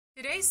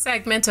Today's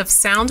segment of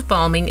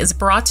SoundBlaming is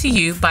brought to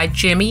you by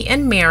Jimmy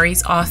and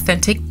Mary's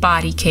Authentic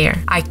Body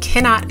Care. I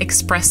cannot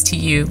express to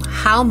you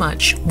how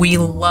much we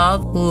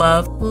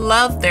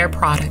love their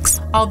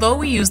products. Although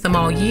we use them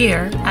all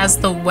year, as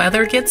the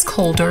weather gets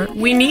colder,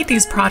 we need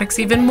these products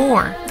even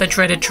more. The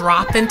dreaded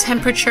drop in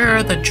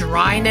temperature, the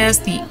dryness,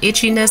 the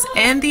itchiness,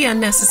 and the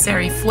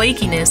unnecessary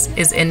flakiness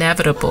is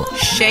inevitable.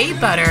 Shea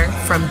butter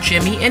from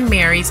Jimmy and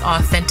Mary's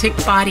Authentic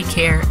Body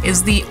Care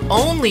is the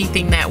only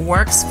thing that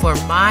works for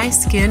my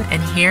skin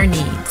and hair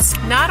needs.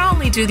 Not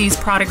only do these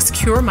products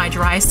cure my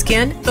dry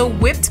skin, the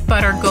whipped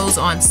butter goes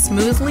on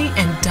smoothly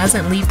and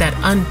doesn't leave that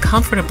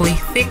uncomfortably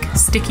thick,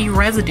 sticky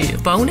residue.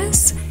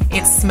 Bonus?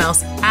 It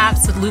smells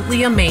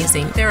absolutely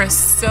amazing. There are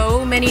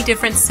so many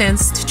different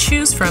scents to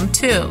choose from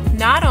too.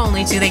 Not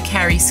only do they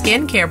carry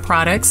skincare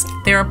products,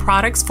 there are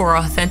products for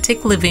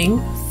authentic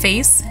living,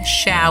 face,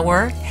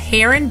 shower,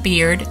 hair and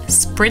beard,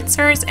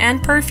 spritzers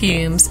and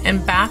perfumes,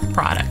 and bath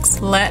products.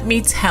 Let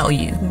me tell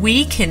you,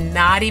 we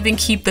cannot even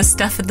keep the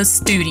stuff in the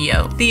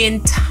studio. The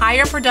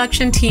entire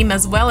production team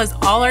as well as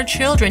all our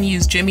children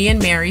use Jimmy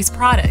and Mary's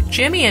product.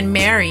 Jimmy and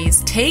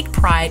Mary's take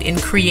pride in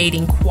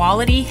creating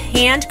quality,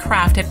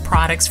 handcrafted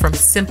products from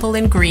simple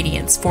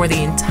ingredients for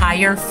the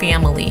entire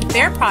family.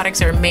 Their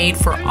products are made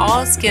for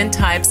all skin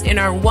types and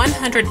are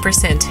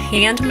 100%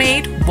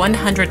 handmade,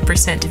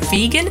 100%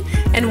 vegan,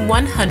 and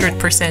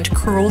 100%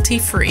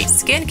 cruelty-free.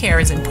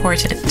 Skincare is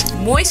important.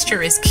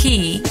 Moisture is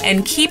key,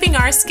 and keeping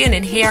our skin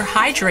and hair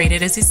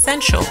hydrated is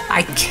essential.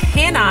 I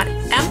cannot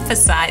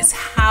emphasize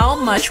how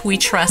much we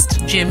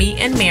trust Jimmy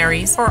and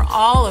Mary's for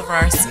all of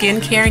our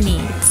skincare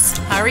needs.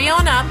 Hurry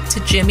on up to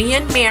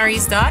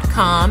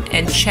jimmyandmarys.com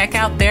and check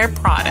out their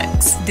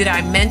products. Did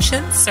I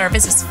mention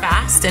service is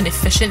fast and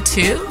efficient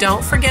too?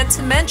 Don't forget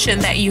to mention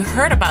that you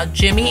heard about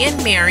Jimmy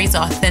and Mary's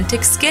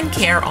Authentic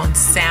Skincare on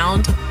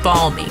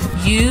SoundBlaming.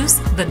 Use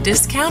the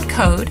discount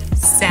code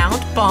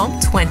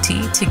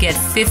SoundBalm20 to get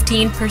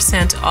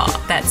 15%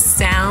 off. That's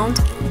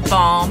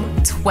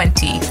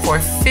SoundBalm20 for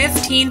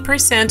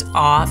 15%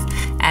 off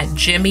at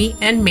Jimmy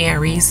and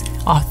Mary's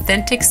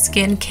Authentic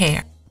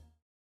Skincare.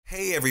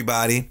 Hey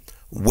everybody,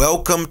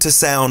 welcome to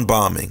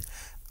SoundBlaming.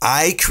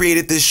 I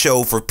created this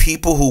show for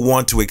people who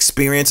want to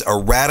experience a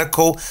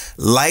radical,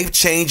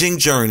 life-changing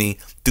journey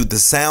through the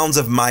sounds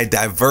of my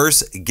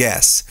diverse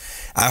guests.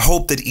 I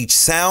hope that each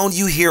sound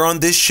you hear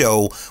on this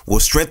show will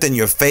strengthen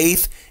your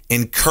faith,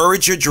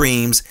 encourage your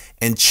dreams,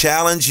 and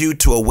challenge you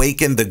to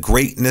awaken the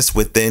greatness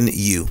within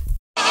you.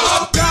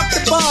 Drop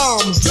the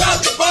bomb.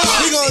 Drop the bomb.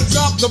 We're gonna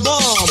drop the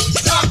bomb.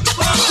 Drop the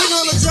bomb. We're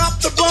gonna drop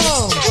the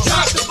bomb.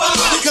 Drop the bomb.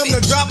 We come to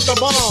drop the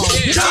bomb.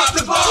 Drop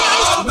the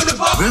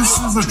bomb. This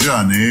is a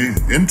journey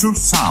into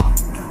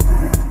sound.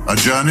 A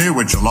journey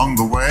which along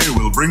the way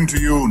will bring to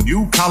you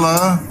new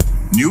color,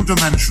 new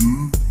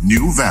dimension,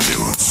 new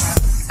values,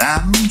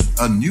 and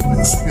a new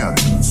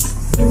experience.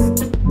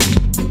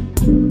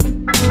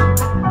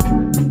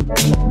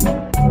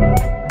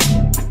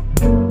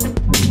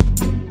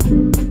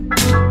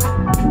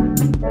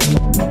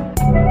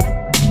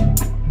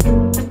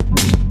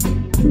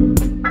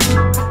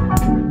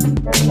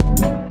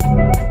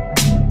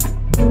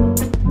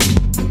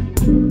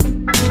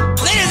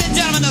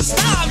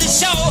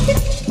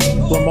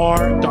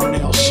 LaMarr,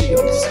 Darnell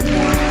Shields.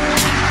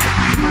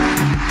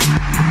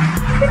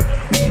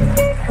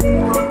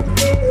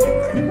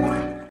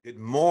 Good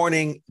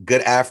morning,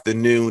 good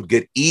afternoon,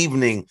 good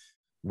evening,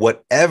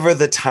 whatever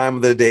the time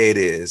of the day it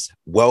is.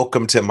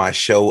 Welcome to my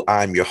show.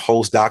 I'm your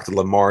host, Dr.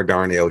 LaMarr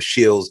Darnell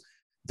Shields,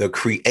 the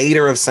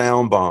creator of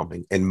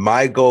SoundBlaming. And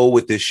my goal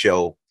with this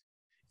show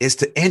is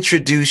to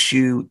introduce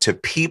you to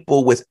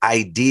people with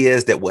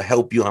ideas that will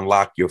help you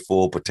unlock your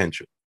full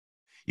potential.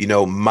 You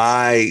know,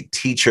 my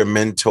teacher,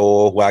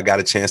 mentor, who I got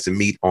a chance to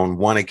meet on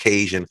one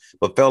occasion,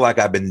 but felt like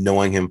I've been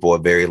knowing him for a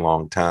very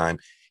long time.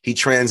 He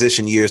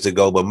transitioned years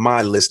ago, but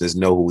my listeners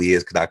know who he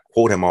is because I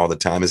quote him all the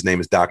time. His name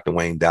is Dr.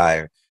 Wayne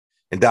Dyer.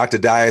 And Dr.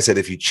 Dyer said,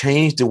 if you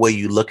change the way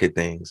you look at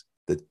things,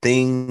 the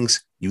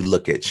things you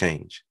look at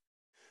change.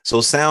 So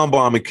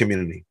SoundBlaming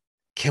community,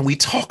 can we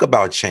talk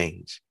about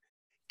change?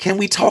 Can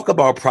we talk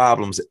about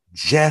problems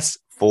just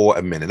for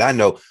a minute? I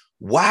know.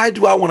 Why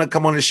do I want to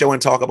come on the show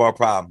and talk about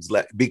problems?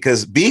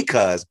 Because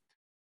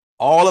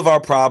all of our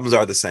problems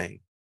are the same.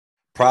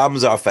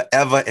 Problems are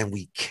forever and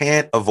we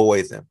can't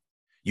avoid them.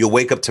 You'll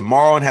wake up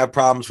tomorrow and have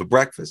problems for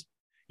breakfast.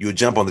 You'll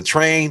jump on the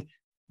train,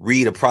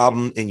 read a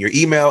problem in your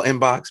email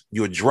inbox.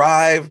 You'll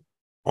drive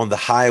on the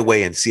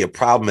highway and see a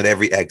problem at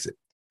every exit.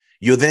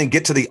 You'll then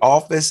get to the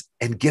office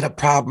and get a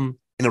problem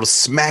and it'll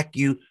smack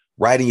you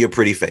right in your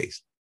pretty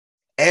face.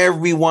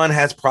 Everyone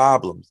has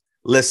problems.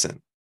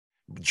 Listen,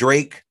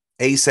 Drake,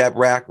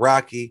 A$AP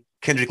Rocky,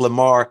 Kendrick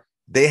Lamar,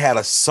 they had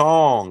a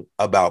song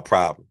about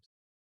problems.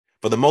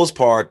 For the most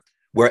part,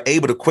 we're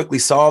able to quickly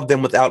solve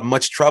them without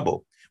much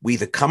trouble. We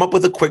either come up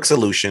with a quick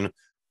solution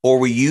or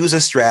we use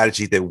a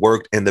strategy that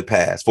worked in the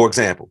past. For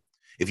example,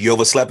 if you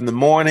overslept in the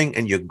morning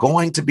and you're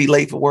going to be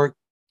late for work,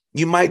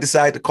 you might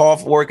decide to call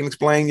for work and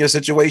explain your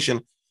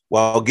situation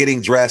while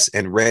getting dressed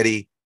and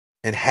ready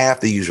in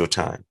half the usual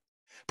time.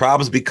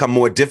 Problems become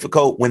more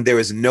difficult when there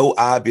is no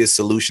obvious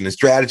solution, and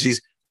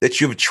strategies that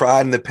you've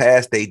tried in the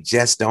past, they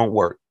just don't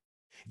work.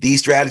 These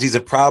strategies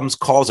of problems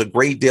cause a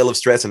great deal of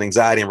stress and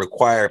anxiety and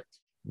require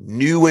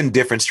new and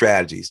different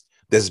strategies.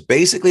 There's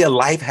basically a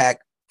life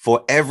hack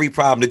for every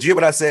problem. Did you hear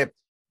what I said?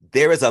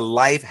 There is a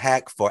life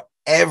hack for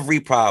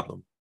every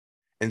problem.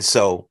 And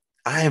so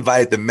I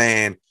invited the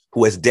man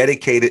who has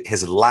dedicated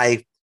his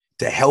life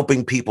to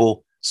helping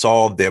people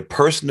solve their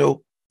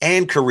personal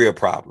and career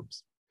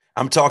problems.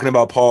 I'm talking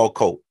about Paul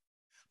Cope.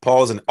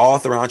 Paul is an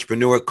author,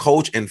 entrepreneur,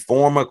 coach, and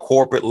former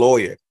corporate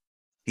lawyer.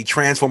 He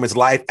transformed his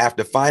life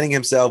after finding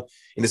himself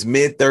in his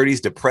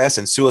mid-30s, depressed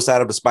and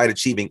suicidal despite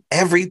achieving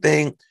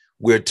everything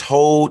we're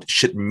told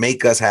should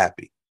make us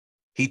happy.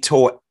 He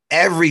tore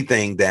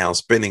everything down,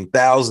 spending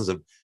thousands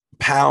of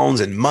pounds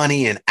and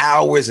money and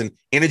hours and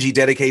energy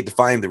dedicated to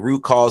finding the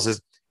root causes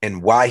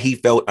and why he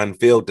felt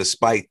unfilled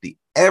despite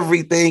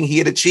everything he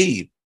had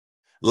achieved.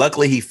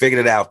 Luckily, he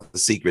figured out the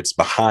secrets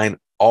behind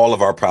all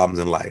of our problems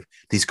in life.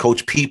 He's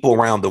coached people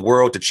around the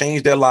world to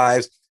change their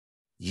lives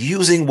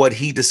using what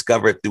he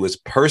discovered through his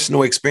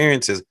personal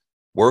experiences,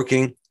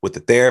 working with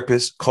the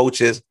therapists,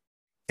 coaches,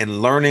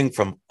 and learning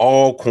from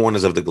all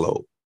corners of the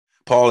globe.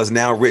 Paul has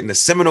now written a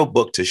seminal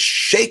book to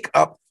shake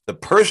up the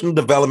personal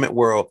development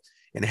world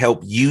and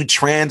help you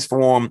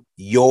transform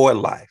your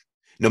life.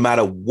 No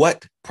matter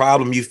what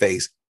problem you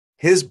face,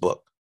 his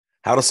book,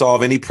 How to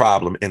Solve Any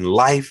Problem in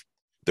Life,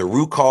 the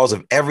Root Cause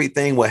of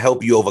Everything, will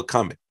help you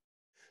overcome it.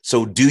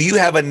 So do you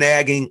have a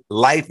nagging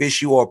life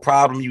issue or a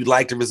problem you'd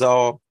like to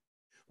resolve?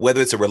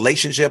 Whether it's a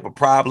relationship, a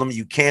problem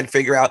you can't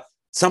figure out,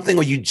 something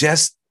or you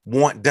just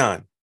want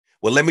done.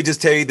 Well, let me just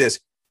tell you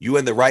this. You're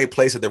in the right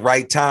place at the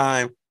right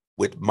time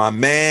with my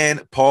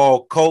man,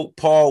 Paul Cope.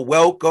 Paul,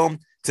 welcome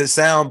to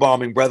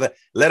SoundBlaming, brother.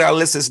 Let our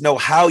listeners know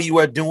how you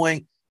are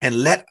doing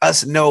and let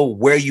us know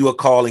where you are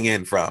calling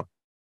in from.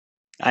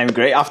 I'm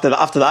great. After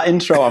that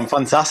intro, I'm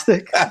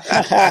fantastic.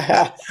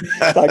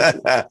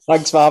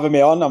 Thanks for having me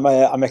on.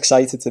 I'm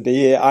excited to be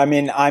here. I'm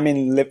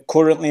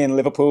currently in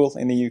Liverpool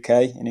in the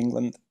UK, in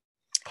England.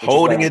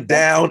 Holding it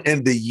down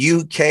in the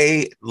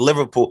UK,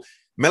 Liverpool.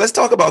 Man, let's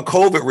talk about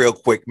COVID real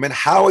quick. Man,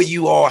 how are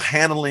you all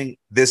handling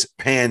this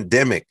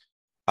pandemic?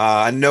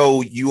 I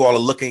know you all are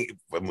looking,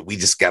 we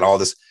just got all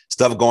this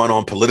stuff going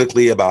on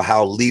politically about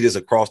how leaders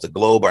across the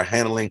globe are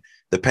handling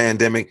the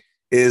pandemic.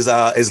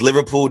 Is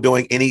Liverpool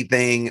doing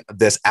anything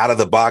that's out of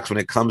the box when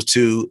it comes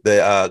to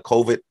the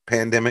COVID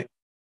pandemic?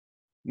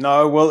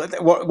 No, well,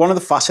 one of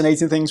the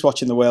fascinating things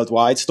watching the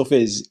worldwide stuff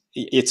is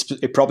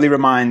it probably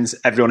reminds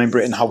everyone in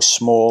Britain how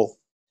small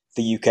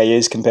the UK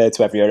is compared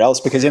to everywhere else.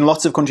 Because in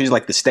lots of countries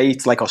like the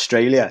States, like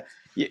Australia,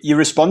 your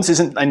response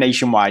isn't a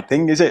nationwide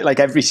thing, is it? Like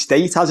every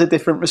state has a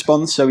different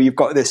response. So you've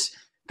got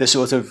the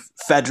sort of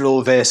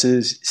federal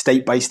versus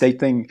state by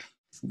state thing.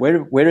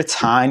 We're a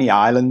tiny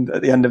island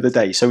at the end of the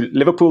day. So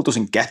Liverpool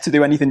doesn't get to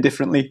do anything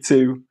differently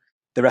to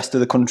the rest of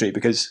the country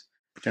because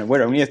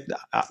we're only a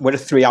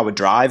 3-hour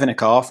drive in a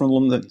car from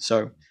London.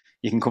 So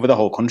you can cover the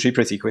whole country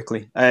pretty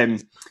quickly.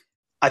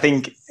 I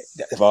think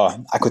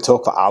I could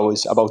talk for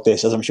hours about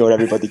this, as I'm sure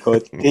everybody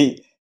could.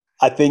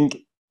 I think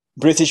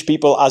British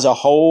people as a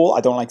whole,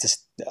 I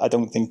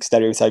don't think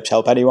stereotypes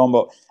help anyone,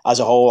 but as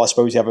a whole, I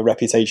suppose you have a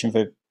reputation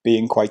for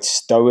being quite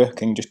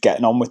stoic and just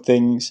getting on with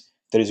things.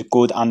 There is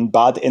good and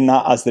bad in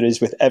that, as there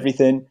is with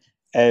everything.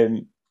 As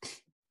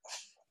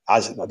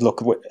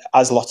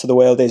lots of the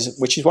world is,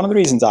 which is one of the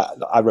reasons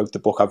I wrote the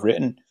book I've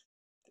written.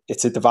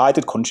 It's a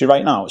divided country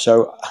right now.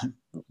 So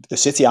the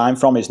city I'm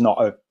from is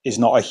not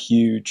a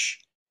huge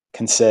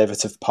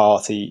Conservative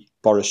Party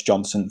Boris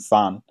Johnson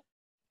fan,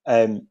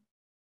 and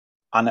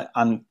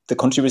the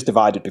country was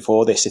divided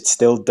before this. It's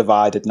still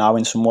divided now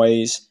in some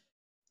ways.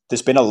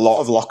 There's been a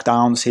lot of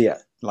lockdowns here,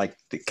 like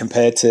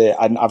compared to,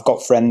 I've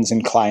got friends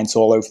and clients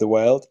all over the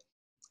world,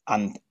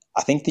 and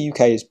I think the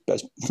UK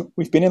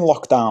we've been in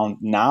lockdown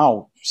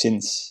now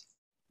since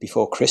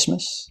before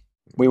Christmas.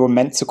 We were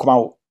meant to come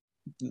out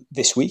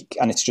this week,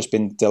 and it's just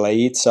been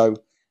delayed. So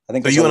I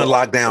think. So you're in a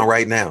lockdown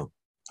right now.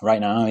 Right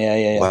now,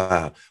 yeah.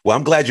 Wow. Well,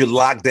 I'm glad you're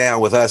locked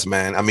down with us,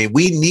 man. I mean,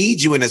 we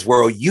need you in this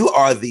world. You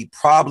are the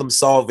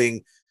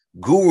problem-solving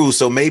guru.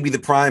 So maybe the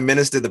prime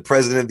minister, the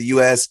president of the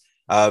U.S.,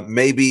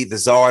 maybe the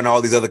czar and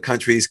all these other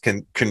countries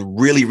can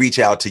really reach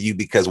out to you,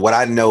 because what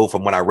I know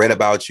from when I read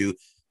about you,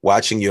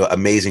 watching your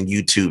amazing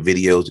YouTube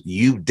videos,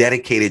 you've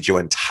dedicated your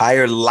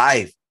entire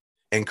life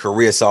and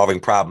career solving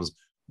problems.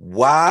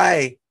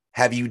 Why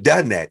have you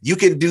done that? You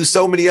can do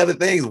so many other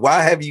things.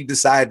 Why have you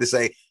decided to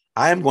say,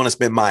 I am going to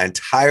spend my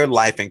entire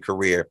life and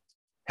career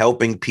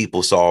helping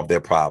people solve their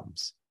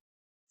problems?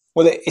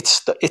 Well,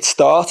 it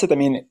started, I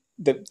mean,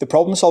 the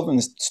problem solving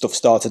stuff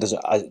started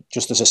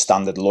just as a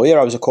standard lawyer.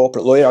 I was a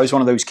corporate lawyer. I was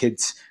one of those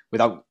kids,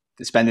 without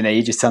spending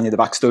ages telling you the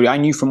backstory, I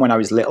knew from when I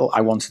was little I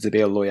wanted to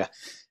be a lawyer.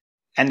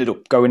 Ended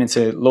up going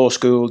into law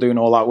school, doing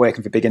all that,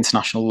 working for big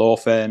international law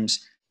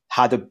firms.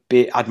 Had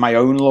my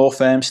own law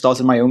firm,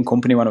 started my own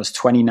company when I was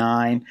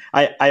 29.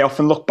 I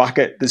often look back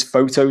at, there's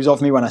photos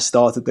of me when I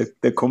started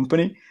the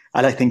company,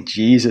 and I think,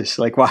 Jesus,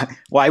 like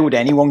why would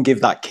anyone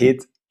give that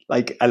kid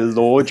like a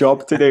law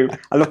job to do.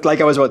 I looked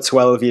like I was about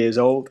 12 years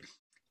old,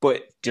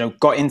 but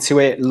got into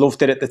it,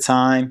 loved it at the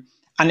time.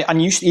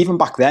 And even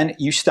back then,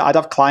 I'd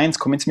have clients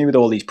coming to me with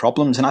all these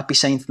problems, and I'd be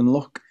saying to them,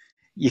 look,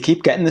 you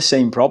keep getting the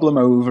same problem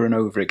over and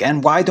over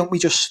again. Why don't we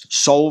just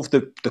solve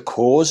the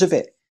cause of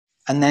it?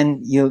 And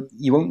then you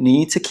won't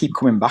need to keep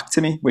coming back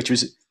to me,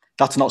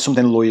 that's not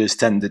something lawyers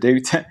tend to do.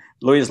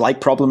 Lawyers like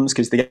problems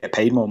because they get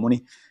paid more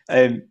money.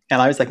 And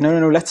I was like,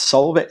 no, let's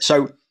solve it.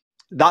 So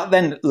that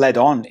then led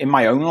on in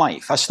my own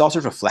life. I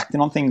started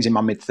reflecting on things in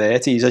my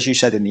mid-30s, as you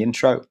said in the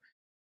intro.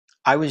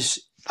 I always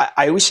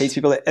say to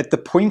people, at the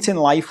point in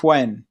life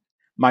when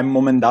my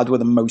mum and dad were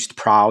the most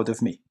proud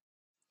of me.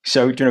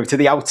 So, to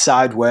the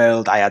outside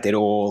world, I had it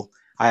all.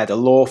 I had a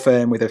law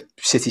firm with a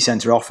city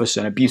centre office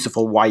and a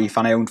beautiful wife,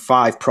 and I owned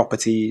 5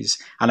 properties,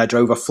 and I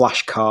drove a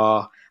flash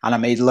car, and I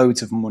made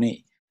loads of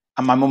money.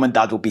 And my mum and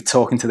dad would be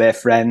talking to their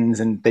friends,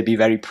 and they'd be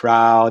very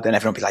proud, and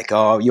everyone would be like,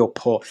 oh, you're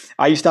poor.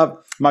 I used to have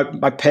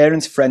my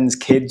parents' friends'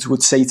 kids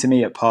would say to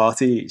me at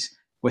parties,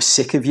 we're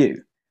sick of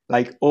you.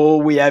 Like,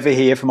 all we ever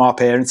hear from our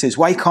parents is,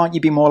 why can't you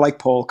be more like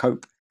Paul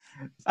Cope?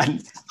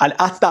 And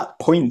at that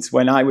point,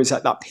 when I was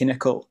at that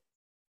pinnacle,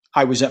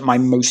 I was at my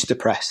most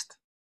depressed.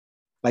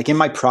 Like, in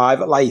my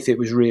private life, it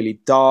was really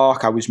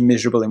dark. I was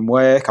miserable in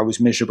work. I was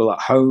miserable at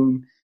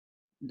home.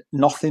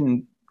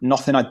 Nothing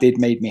I did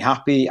made me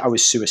happy. I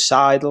was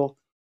suicidal.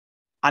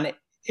 And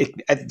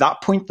at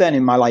that point then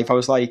in my life, I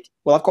was like,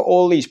 well, I've got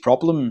all these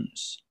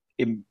problems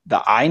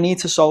that I need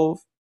to solve.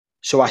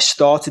 So I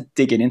started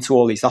digging into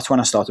all these. That's when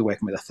I started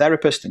working with a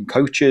therapist and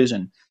coaches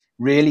and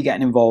really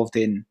getting involved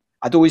in,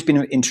 I'd always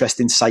been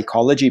interested in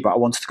psychology, but I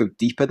wanted to go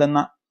deeper than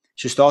that.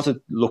 So I started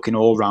looking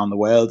all around the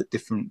world at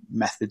different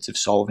methods of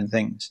solving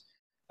things.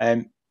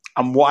 And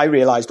what I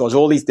realized was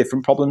all these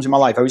different problems in my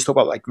life. I always talk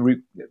about like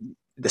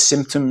the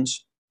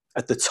symptoms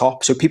at the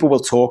top. So people will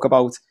talk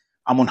about,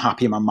 I'm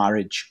unhappy in my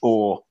marriage,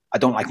 or I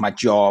don't like my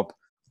job,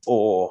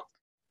 or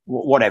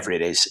whatever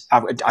it is.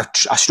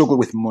 I struggle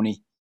with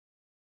money.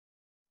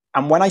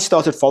 And when I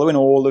started following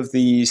all of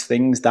these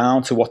things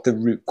down to what the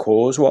root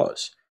cause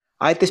was,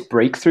 I had this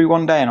breakthrough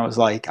one day, and I was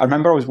like, I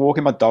remember I was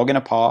walking my dog in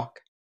a park,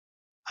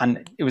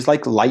 and it was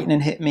like lightning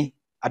hit me.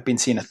 I'd been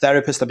seeing a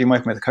therapist, I'd been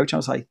working with a coach, and I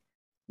was like,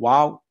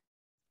 wow.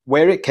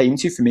 Where it came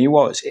to for me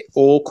was it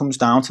all comes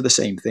down to the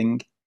same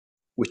thing,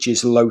 which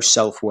is low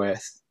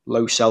self-worth,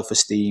 low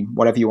self-esteem,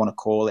 whatever you want to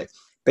call it.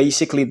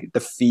 Basically,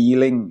 the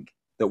feeling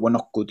that we're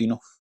not good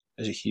enough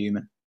as a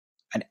human.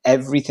 And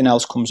everything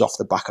else comes off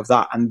the back of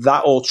that. And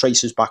that all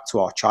traces back to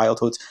our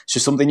childhood. So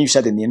something you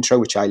said in the intro,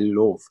 which I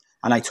love,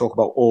 and I talk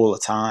about all the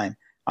time,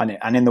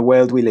 and in the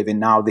world we live in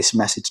now, this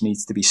message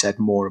needs to be said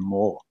more and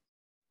more.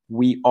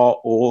 We are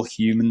all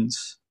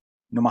humans.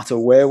 No matter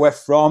where we're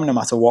from, no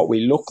matter what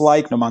we look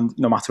like, no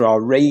matter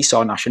our race,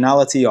 our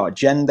nationality, our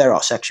gender,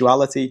 our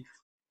sexuality,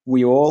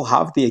 we all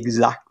have the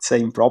exact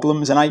same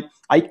problems. And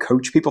I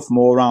coach people from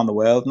all around the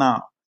world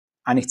now.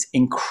 And it's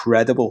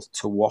incredible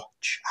to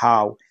watch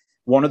how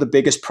one of the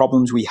biggest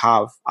problems we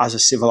have as a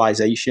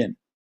civilization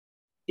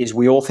is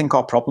we all think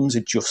our problems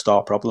are just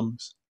our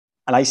problems.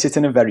 And I sit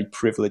in a very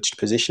privileged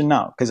position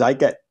now because I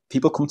get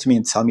people come to me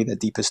and tell me their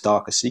deepest,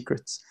 darkest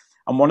secrets.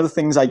 And one of the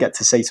things I get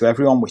to say to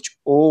everyone, which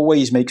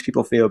always makes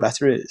people feel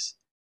better, is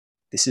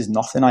this is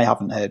nothing I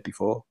haven't heard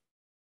before.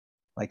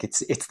 Like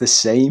it's the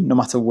same, no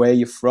matter where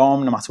you're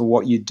from, no matter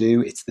what you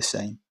do, it's the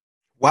same.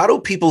 Why do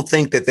people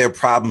think that their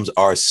problems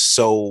are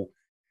so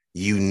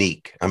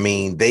unique? I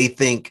mean, they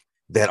think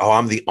that, oh,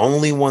 I'm the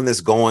only one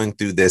that's going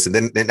through this. And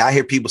then I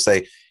hear people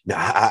say, no,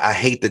 I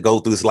hate to go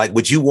through this. Like,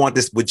 would you want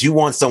this? Would you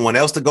want someone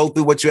else to go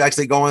through what you're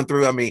actually going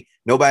through? I mean,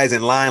 nobody's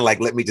in line.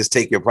 Like, let me just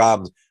take your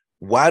problems.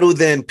 Why do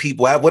then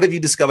people, what have you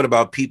discovered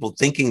about people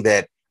thinking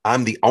that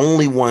I'm the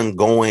only one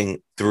going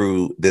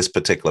through this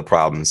particular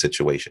problem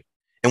situation?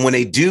 And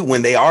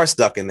when they are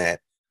stuck in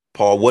that,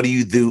 Paul, what do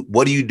you do?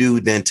 What do you do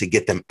then to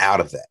get them out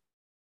of that?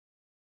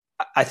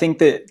 I think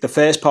that the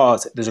first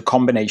part, there's a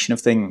combination of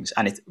things,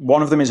 and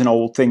one of them is an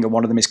old thing and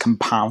one of them is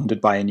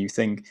compounded by a new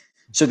thing.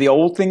 So the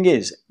old thing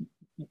is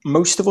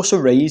most of us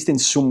are raised in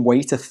some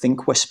way to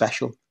think we're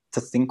special,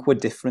 to think we're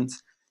different.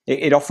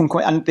 It often,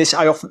 and this,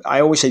 I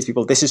always say to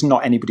people, this is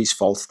not anybody's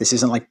fault. This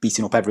isn't like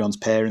beating up everyone's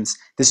parents.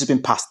 This has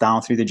been passed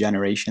down through the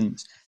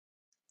generations.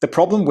 The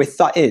problem with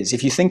that is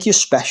if you think you're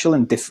special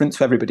and different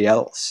to everybody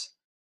else,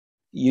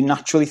 you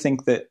naturally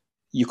think that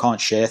you can't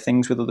share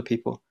things with other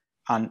people.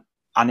 And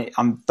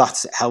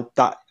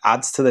that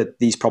adds to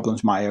these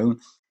problems my own.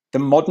 The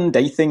modern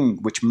day thing,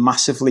 which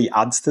massively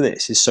adds to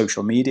this, is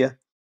social media,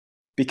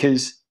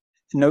 because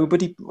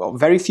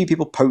very few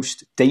people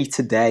post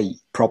day-to-day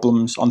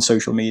problems on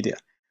social media.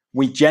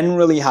 We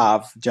generally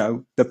have,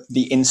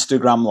 the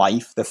Instagram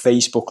life, the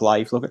Facebook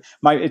life. Look,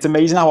 it's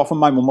amazing how often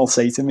my mum will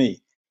say to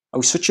me,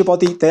 "Oh, such a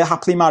body, they're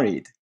happily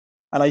married,"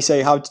 and I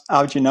say, "How do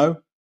you know?"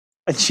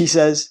 And she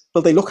says,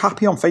 "Well, they look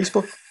happy on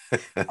Facebook."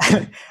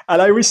 And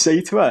I always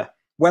say to her,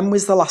 when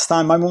was the last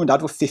time, my mum and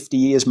dad were 50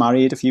 years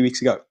married a few weeks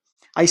ago.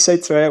 I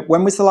said to her,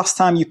 when was the last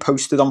time you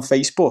posted on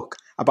Facebook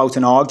about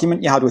an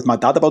argument you had with my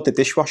dad about the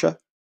dishwasher?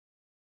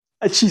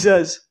 And she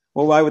says,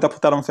 well, why would I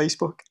put that on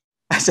Facebook?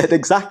 said,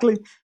 exactly.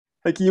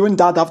 Like, you and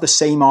Dad have the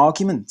same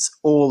arguments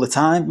all the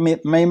time. Me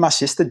and my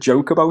sister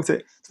joke about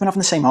it. We've been having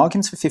the same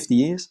arguments for 50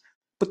 years.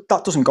 But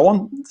that doesn't go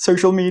on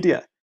social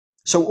media.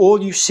 So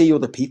all you see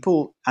other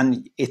people,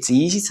 and it's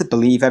easy to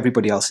believe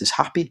everybody else is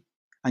happy,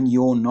 and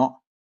you're not.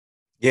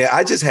 Yeah,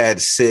 I just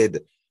had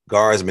Sid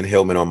Garsman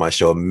Hillman on my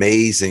show,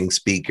 amazing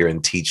speaker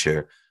and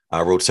teacher.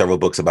 I wrote several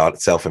books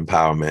about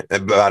self-empowerment,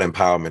 about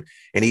empowerment.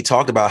 And he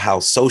talked about how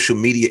social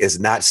media is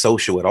not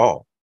social at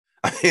all.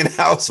 And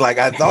I was like,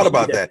 I thought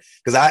about that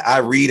because I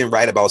read and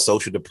write about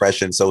social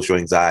depression, social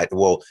anxiety.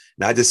 Well,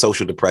 not just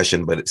social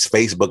depression, but it's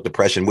Facebook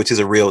depression, which is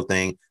a real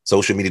thing,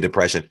 social media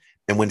depression.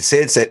 And when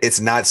Sid said it's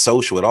not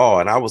social at all,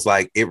 and I was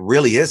like, it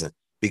really isn't,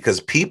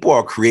 because people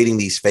are creating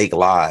these fake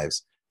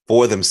lives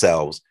for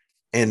themselves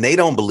and they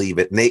don't believe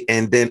it.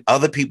 And then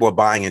other people are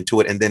buying into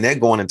it. And then they're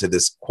going into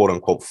this quote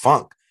unquote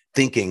funk,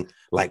 thinking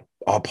like,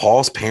 oh,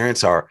 Paul's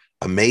parents are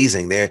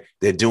amazing. They're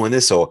doing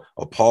this, or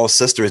Paul's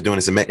sister is doing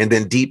this. And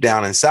then deep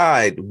down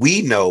inside,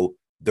 we know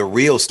the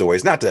real story.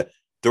 It's not to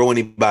throw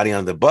anybody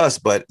under the bus,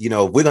 but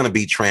if we're going to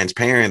be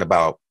transparent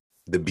about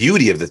the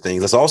beauty of the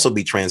things, let's also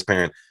be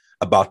transparent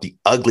about the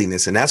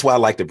ugliness. And that's why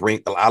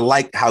I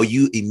like how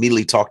you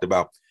immediately talked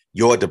about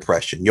your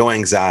depression, your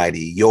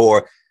anxiety,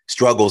 your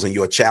struggles and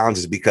your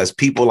challenges, because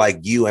people like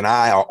you and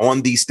I are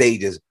on these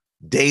stages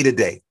day to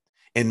day.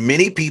 And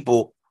many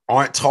people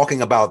aren't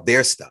talking about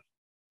their stuff.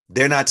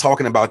 They're not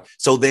talking about,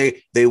 so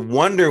they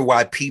wonder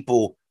why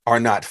people are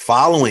not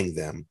following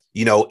them,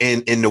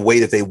 in the way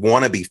that they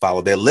want to be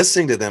followed. They're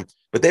listening to them,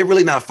 but they're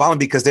really not following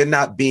because they're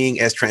not being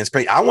as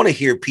transparent. I want to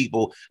hear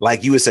people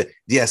like you would say,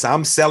 yes,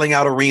 I'm selling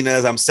out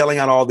arenas. I'm selling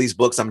out all these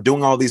books. I'm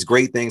doing all these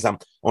great things. I'm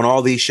on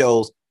all these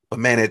shows. But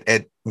man,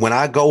 when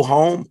I go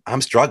home,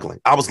 I'm struggling.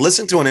 I was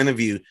listening to an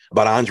interview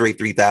about Andre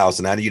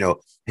 3000,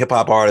 hip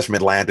hop artist from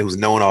Atlanta who's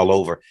known all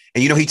over.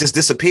 And, he just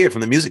disappeared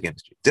from the music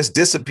industry, just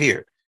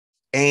disappeared.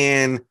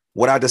 And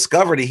what I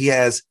discovered, he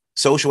has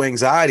social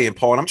anxiety. And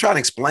Paul, and I'm trying to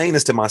explain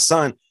this to my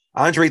son.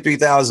 Andre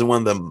 3000 is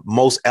one of the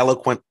most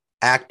eloquent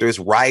actors,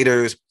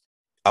 writers,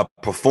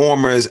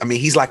 performers. I mean,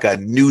 he's like a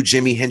new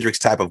Jimi Hendrix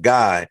type of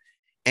guy.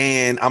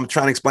 And I'm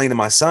trying to explain to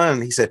my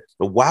son, he said,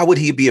 but why would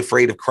he be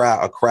afraid of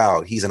a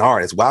crowd? He's an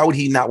artist. Why would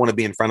he not want to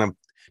be in front of him?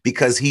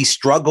 Because he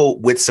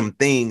struggled with some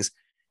things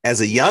as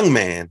a young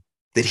man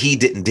that he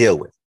didn't deal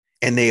with.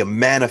 And they are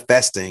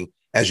manifesting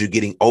as you're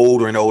getting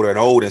older and older and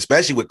older,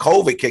 especially with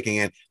COVID kicking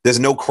in. There's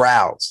no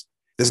crowds.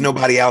 There's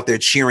nobody out there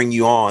cheering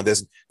you on.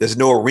 There's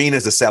no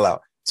arenas to sell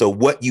out. So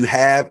what you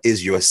have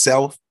is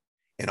yourself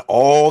and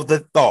all the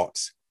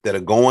thoughts that are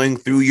going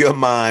through your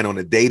mind on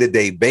a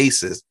day-to-day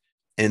basis.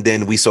 And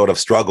then we sort of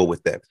struggle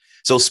with that.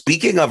 So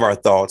speaking of our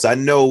thoughts, I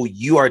know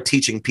you are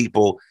teaching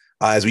people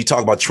as we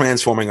talk about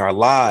transforming our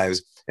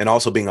lives and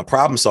also being a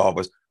problem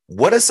solvers.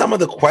 What are some of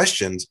the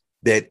questions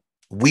that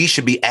we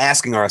should be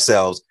asking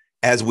ourselves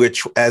as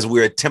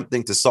we're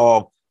attempting to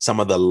solve some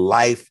of the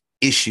life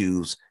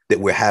issues that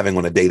we're having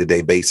on a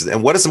day-to-day basis?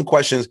 And what are some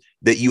questions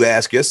that you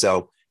ask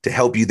yourself to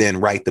help you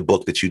then write the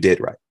book that you did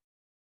write?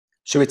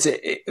 So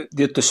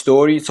the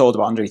story you told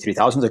about Andre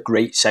 3000 is a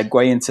great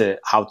segue into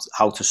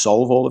how to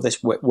solve all of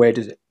this.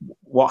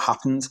 What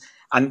happens?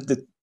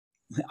 And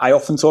I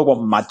often talk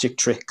about magic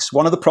tricks.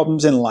 One of the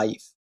problems in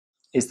life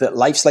is that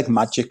life's like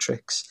magic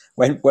tricks.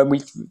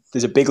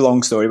 There's a big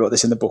long story about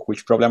this in the book,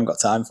 which probably haven't got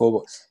time for,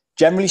 but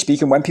generally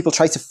speaking, when people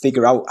try to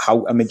figure out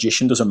how a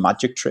magician does a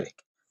magic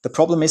trick, the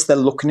problem is they're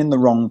looking in the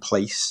wrong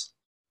place.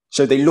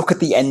 So they look at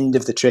the end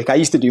of the trick. I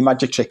used to do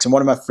magic tricks, and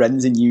one of my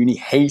friends in uni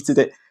hated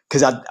it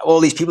because all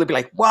these people would be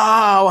like,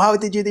 wow, how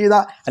did you do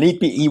that? And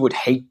he would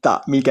hate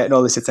that, me getting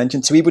all this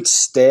attention. So he would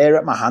stare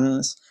at my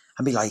hands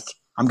and be like,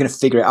 I'm going to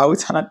figure it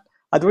out. And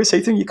I'd always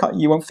say to him,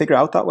 you won't figure it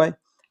out that way.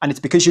 And it's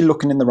because you're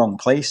looking in the wrong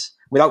place.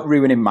 Without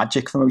ruining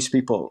magic for most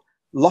people,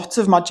 lots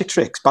of magic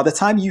tricks, by the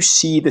time you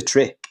see the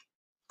trick,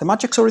 the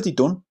magic's already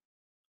done.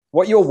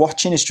 What you're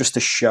watching is just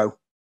a show.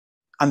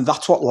 And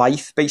that's what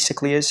life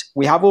basically is.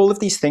 We have all of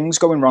these things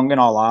going wrong in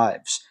our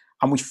lives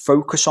and we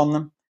focus on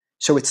them.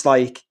 So it's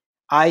like,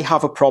 I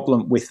have a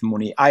problem with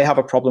money. I have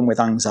a problem with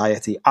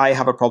anxiety. I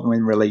have a problem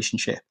in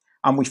relationship.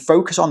 And we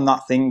focus on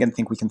that thing and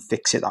think we can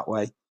fix it that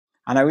way.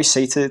 And I always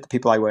say to the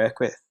people I work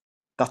with,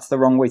 that's the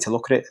wrong way to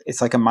look at it. It's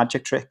like a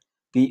magic trick.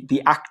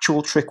 The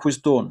actual trick was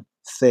done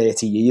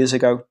 30 years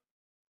ago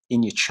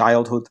in your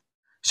childhood.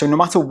 So no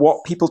matter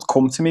what people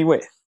come to me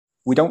with,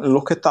 we don't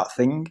look at that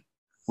thing.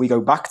 We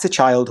go back to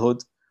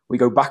childhood. We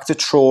go back to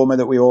trauma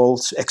that we all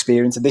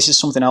experience. And this is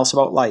something else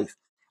about life.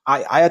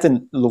 I had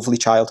a lovely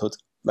childhood.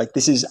 I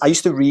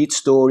used to read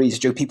stories,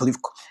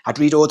 I'd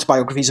read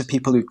autobiographies of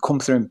people who'd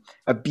come from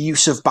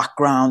abusive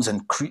backgrounds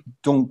and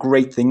done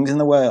great things in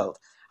the world.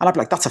 And I'd be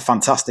like, that's a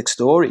fantastic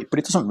story, but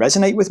it doesn't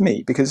resonate with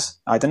me because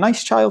I had a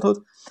nice childhood.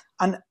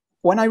 And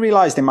when I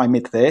realized in my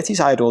mid-30s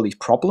I had all these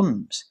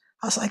problems,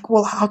 I was like,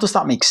 well, how does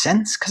that make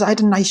sense? Because I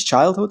had a nice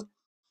childhood.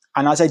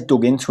 And as I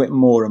dug into it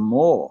more and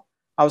more,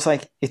 I was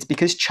like, it's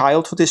because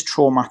childhood is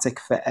traumatic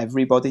for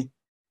everybody.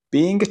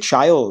 Being a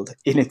child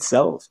in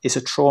itself is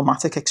a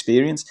traumatic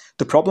experience.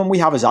 The problem we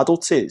have as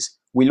adults is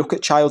we look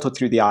at childhood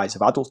through the eyes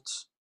of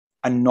adults.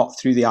 and not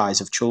through the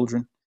eyes of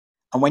children.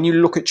 And when you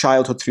look at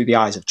childhood through the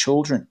eyes of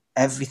children,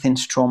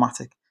 everything's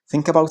traumatic.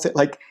 Think about it.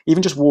 Like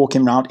even just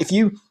walking around, if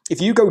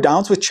you go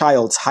down to a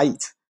child's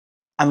height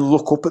and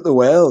look up at the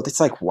world, it's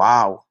like,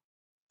 wow,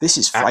 this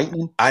is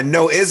frightening. I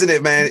know, isn't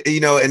it, man?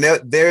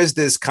 And there's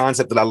this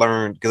concept that I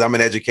learned because I'm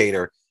an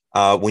educator.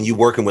 When you're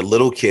working with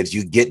little kids,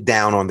 you get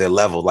down on their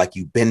level, like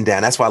you bend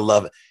down. That's why I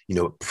love,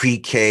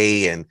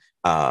 pre-K and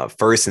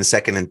first and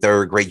second and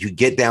third grade. You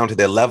get down to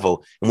their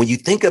level. And when you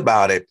think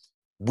about it,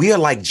 we are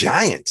like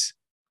giants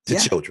to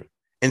children.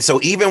 And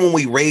so even when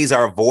we raise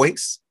our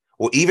voice,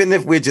 or even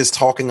if we're just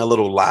talking a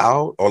little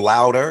loud or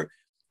louder,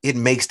 it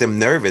makes them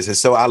nervous. And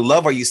so I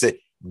love how you said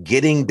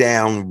getting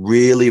down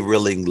really,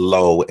 really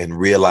low and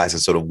realizing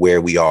sort of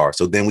where we are.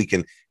 So then we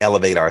can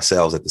elevate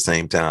ourselves at the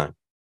same time.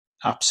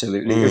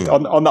 Absolutely.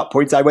 On that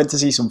point, I went to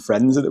see some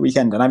friends at the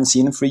weekend and I haven't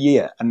seen them for a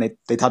year, and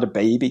they'd had a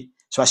baby.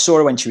 So I saw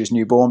her when she was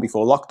newborn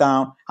before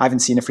lockdown. I haven't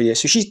seen her for a year.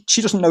 So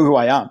she doesn't know who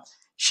I am.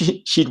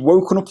 She'd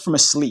woken up from a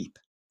sleep.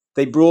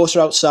 They brought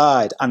her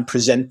outside and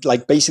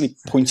basically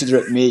pointed her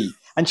at me.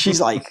 And she's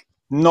like,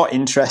 not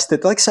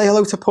interested. Like, say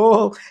hello to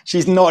Paul.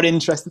 She's not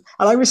interested.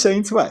 And I was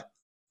saying to her,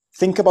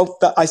 think about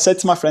that. I said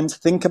to my friends,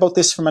 think about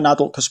this from an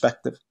adult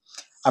perspective.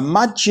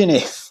 Imagine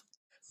if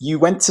you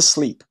went to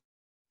sleep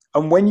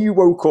and when you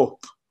woke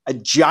up, a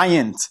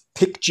giant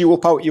picked you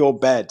up out your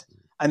bed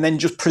and then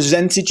just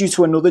presented you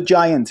to another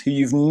giant who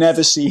you've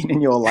never seen in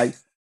your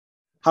life.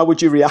 How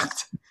would you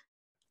react?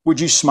 Would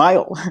you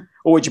smile?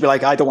 Or would you be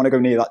like, I don't want to go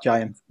near that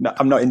giant. No,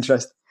 I'm not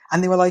interested.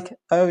 And they were like,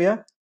 oh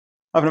yeah,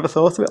 I've never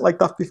thought of it like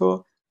that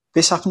before.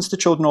 This happens to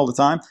children all the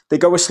time. They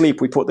go asleep.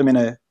 We put them in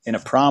a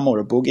pram or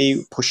a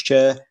buggy,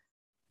 pushchair.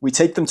 We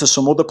take them to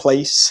some other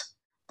place.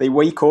 They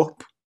wake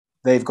up.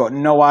 They've got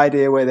no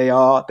idea where they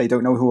are. They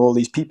don't know who all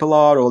these people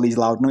are, all these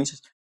loud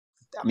noises.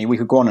 I mean, we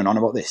could go on and on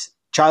about this.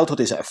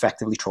 Childhood is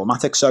effectively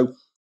traumatic. So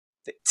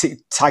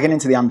tagging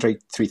into the Andre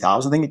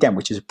 3000 thing again,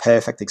 which is a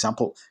perfect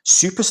example.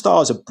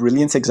 Superstars are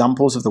brilliant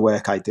examples of the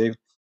work I do,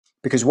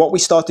 because what we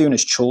start doing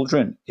as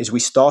children is we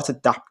start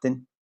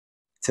adapting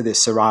to the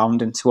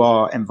surrounding, to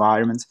our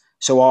environment.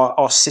 So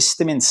our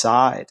system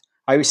inside,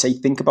 I always say,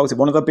 think about it.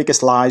 One of the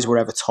biggest lies we're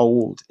ever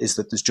told is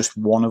that there's just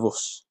one of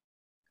us,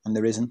 and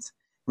there isn't.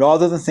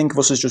 Rather than think of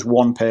us as just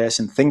one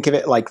person, think of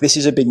it like this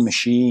is a big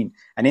machine,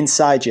 and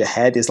inside your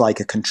head is like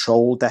a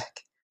control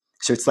deck.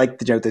 So it's like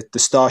the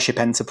Starship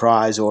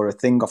Enterprise or a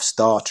thing of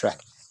Star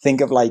Trek.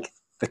 Think of like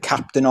the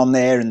captain on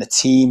there and the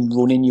team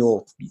running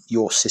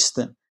your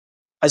system.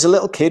 As a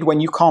little kid,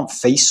 when you can't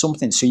face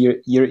something, so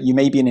you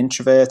may be an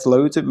introvert.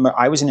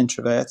 I was an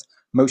introvert.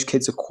 Most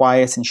kids are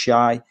quiet and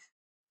shy.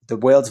 The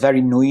world's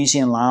very noisy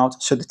and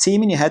loud. So the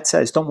team in your head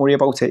says, don't worry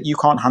about it. You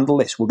can't handle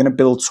this. We're going to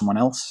build someone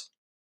else.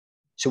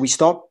 So we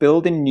start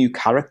building new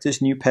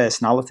characters, new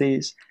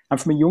personalities.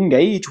 And from a young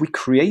age, we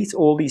create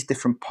all these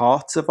different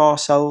parts of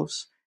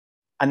ourselves.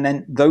 And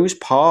then those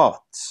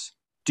parts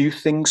do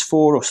things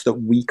for us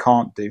that we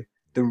can't do.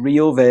 The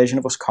real version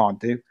of us can't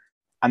do.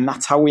 And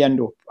that's how we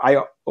end up. I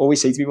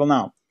always say to people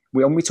now,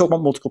 when we talk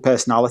about multiple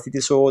personality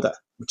disorder,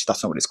 which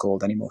that's not what it's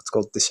called anymore. It's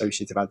called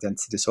dissociative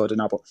identity disorder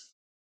now, but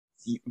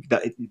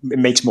it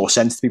makes more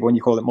sense to people when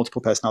you call it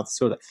multiple personality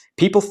disorder.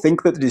 People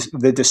think that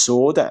the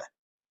disorder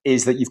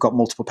is that you've got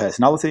multiple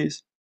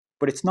personalities,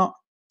 but it's not.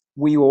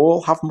 We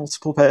all have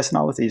multiple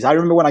personalities. I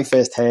remember when I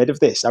first heard of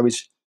this,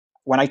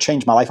 when I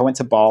changed my life, I went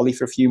to Bali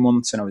for a few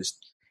months and I was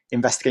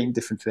investigating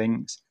different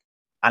things.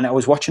 And I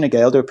was watching a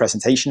girl do a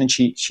presentation and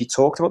she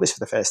talked about this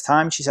for the first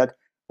time. She said,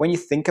 when you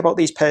think about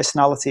these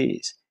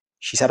personalities,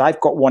 she said,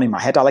 I've got one in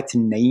my head. I like to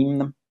name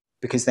them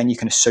because then you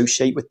can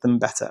associate with them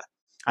better.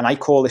 And I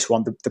call this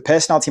one, the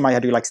personality in my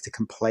head who likes to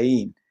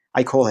complain,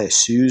 I call her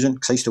Susan,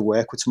 because I used to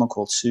work with someone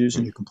called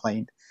Susan who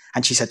complained.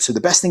 And she said, so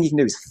the best thing you can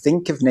do is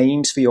think of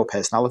names for your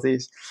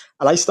personalities.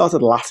 And I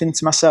started laughing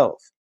to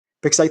myself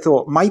because I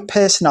thought my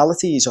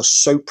personalities are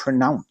so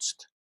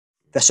pronounced.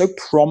 They're so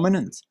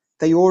prominent.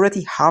 They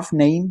already have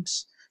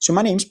names. So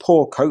my name's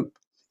Paul Cope,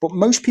 but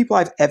most people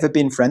I've ever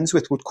been friends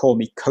with would call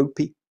me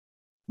Copey,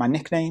 my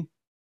nickname.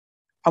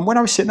 And when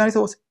I was sitting there, I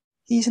thought,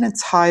 he's an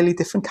entirely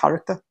different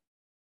character.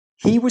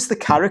 He was the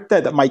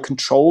character that my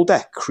control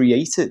deck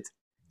created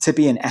to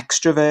be an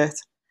extrovert,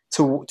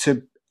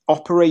 to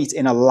operate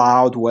in a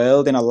loud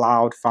world, in a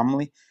loud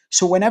family.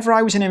 So whenever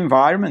I was in an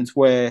environment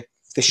where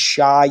the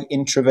shy,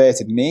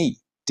 introverted me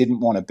didn't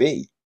want to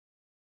be,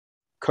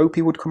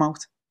 Copey would come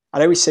out.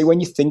 I always say, when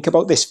you think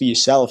about this for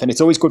yourself, and it's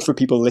always good for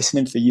people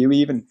listening, for you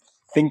even,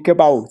 think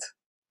about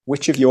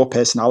which of your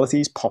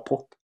personalities pop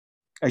up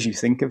as you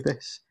think of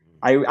this.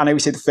 I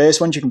always say the first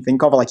ones you can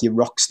think of are like your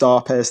rock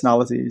star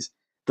personalities.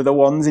 But the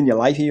ones in your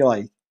life, you're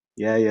like,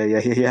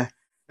 yeah.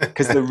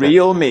 Because the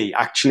real me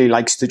actually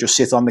likes to just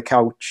sit on the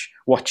couch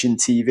watching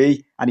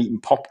TV and eating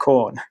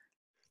popcorn.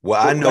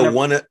 Well, I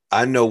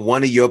know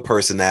one of your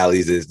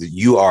personalities is that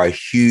you are a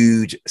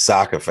huge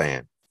soccer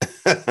fan.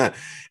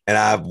 And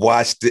I've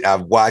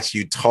watched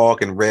you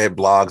talk and read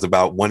blogs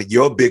about one of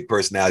your big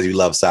personalities. You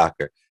love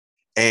soccer.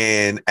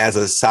 And as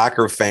a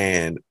soccer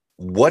fan,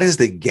 what has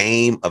the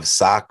game of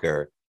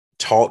soccer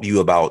taught you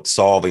about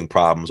solving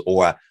problems,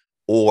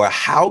 or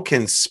how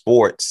can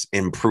sports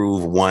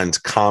improve one's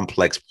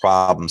complex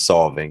problem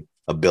solving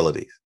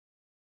abilities?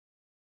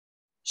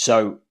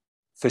 So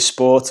for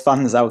sports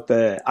fans out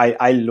there,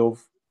 I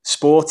love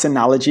sports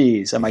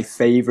analogies are my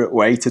favorite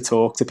way to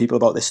talk to people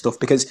about this stuff,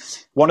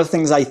 because one of the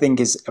things I think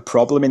is a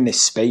problem in this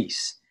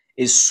space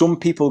is some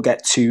people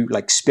get too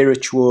like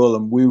spiritual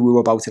and woo-woo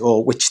about it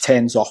all, which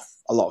turns off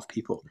a lot of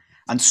people.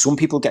 And some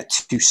people get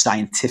too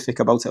scientific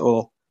about it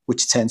all,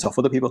 which turns off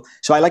other people.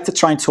 So I like to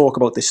try and talk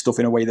about this stuff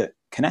in a way that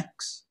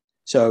connects.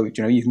 So,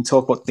 you can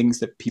talk about things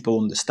that people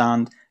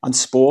understand, and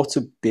sport's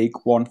a big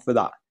one for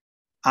that.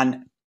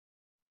 And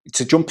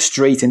to jump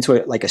straight into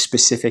it, like a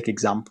specific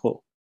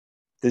example,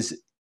 there's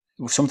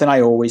something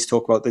I always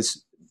talk about.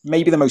 There's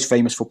maybe the most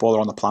famous footballer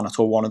on the planet,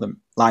 or one of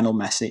them, Lionel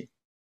Messi.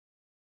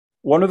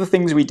 One of the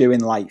things we do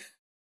in life,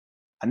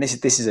 and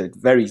this is a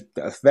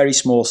very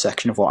small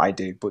section of what I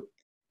do, but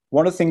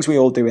one of the things we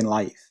all do in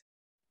life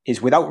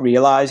is, without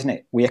realizing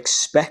it, we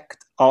expect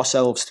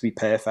ourselves to be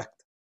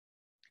perfect.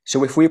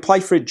 So if we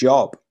apply for a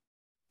job,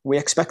 we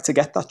expect to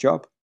get that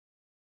job.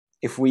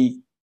 If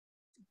we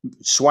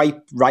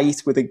swipe right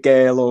with a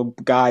girl or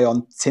guy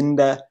on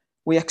Tinder,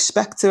 we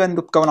expect to end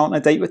up going out on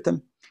a date with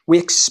them. We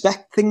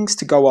expect things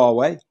to go our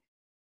way.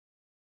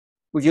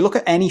 If you look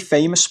at any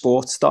famous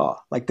sports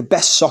star, like the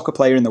best soccer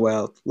player in the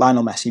world,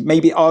 Lionel Messi,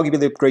 maybe arguably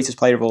the greatest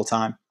player of all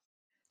time,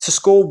 to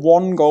score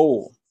one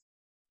goal,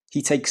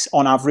 he takes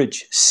on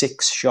average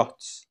 6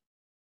 shots.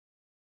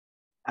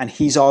 And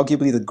he's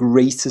arguably the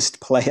greatest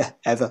player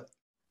ever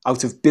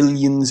out of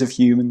billions of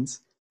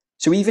humans.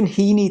 So even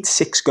he needs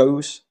 6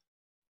 goes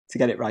to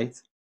get it right.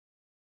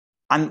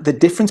 And the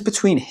difference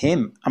between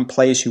him and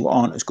players who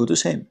aren't as good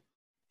as him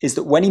is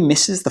that when he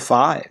misses the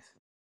 5,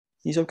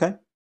 he's okay.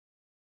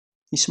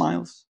 He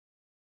smiles.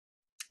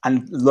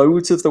 And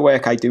loads of the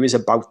work I do is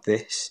about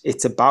this.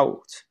 It's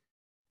about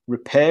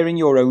repairing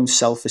your own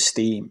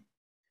self-esteem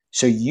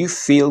so you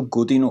feel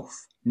good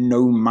enough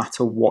no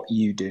matter what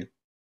you do.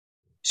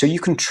 So you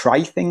can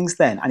try things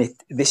then. And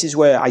this is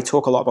where I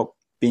talk a lot about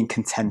being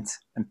content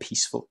and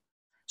peaceful.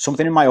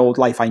 Something in my old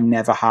life I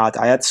never had.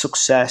 I had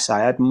success, I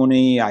had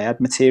money, I had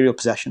material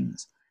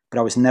possessions, but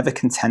I was never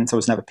content, I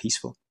was never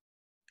peaceful.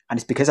 And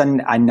it's because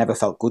I never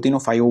felt good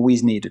enough. I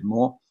always needed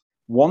more.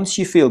 Once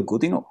you feel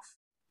good enough,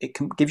 it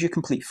gives you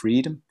complete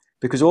freedom,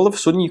 because all of a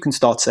sudden you can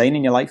start saying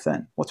in your life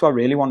then, what do I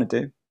really want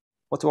to do?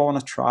 What do I want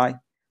to try?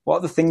 What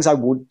are the things I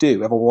would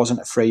do if I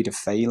wasn't afraid of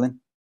failing?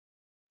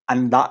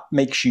 And that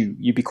makes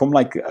you become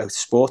like a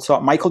sports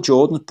star. Michael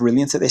Jordan's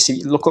brilliant at this. If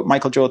you look at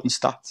Michael Jordan's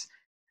stats,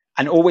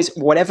 and always,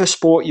 whatever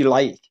sport you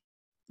like,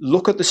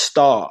 look at the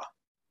star,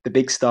 the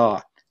big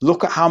star.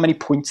 Look at how many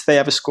points they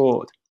ever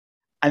scored,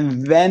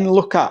 and then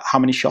look at how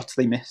many shots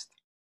they missed.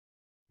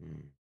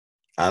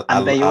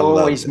 They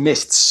always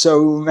missed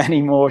so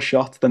many more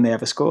shots than they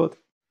ever scored.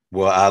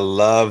 Well, I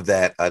love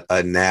that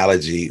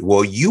analogy.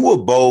 Well, you were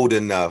bold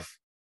enough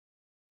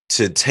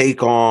to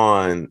take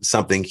on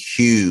something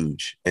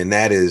huge, and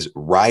that is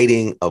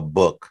writing a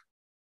book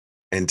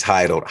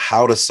entitled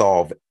How to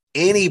Solve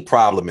Any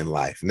Problem in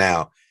Life.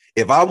 Now,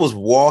 if I was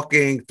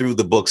walking through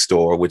the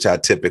bookstore, which I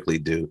typically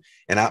do,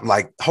 and I'm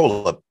like,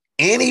 hold up,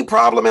 any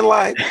problem in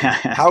life?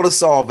 How to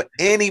solve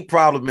any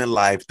problem in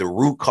life, the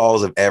root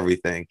cause of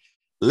everything.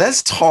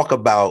 Let's talk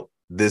about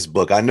this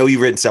book. I know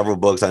you've written several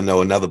books. I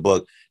know another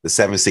book, The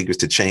 7 Secrets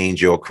to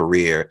Change Your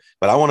Career.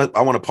 But I want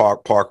to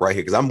park right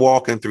here, because I'm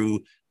walking through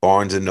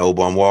Barnes and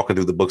Noble. I'm walking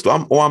through the bookstore.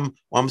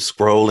 I'm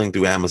scrolling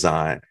through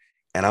Amazon,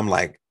 and I'm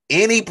like,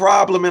 any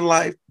problem in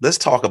life? Let's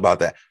talk about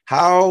that.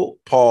 How,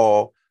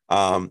 Paul?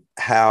 What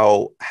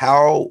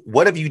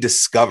have you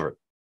discovered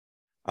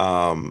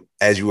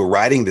as you were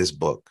writing this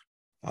book?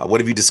 What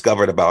have you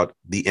discovered about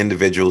the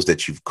individuals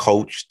that you've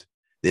coached,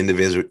 the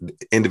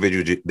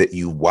individual that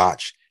you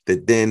watched,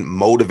 that then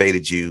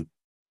motivated you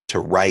to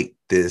write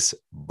this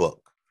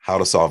book, How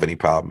to Solve Any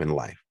Problem in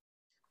Life?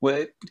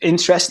 Well,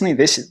 interestingly,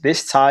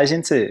 this ties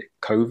into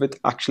COVID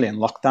actually and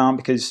lockdown,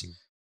 because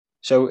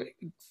so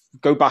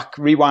go back,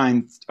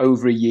 rewind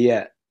over a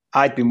year.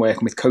 I'd been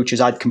working with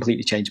coaches. I'd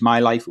completely changed my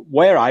life.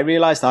 Where I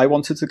realized I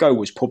wanted to go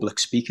was public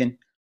speaking.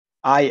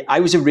 I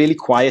was a really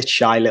quiet,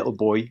 shy little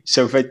boy.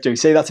 So if I do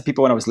say that to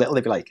people when I was little,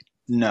 they'd be like,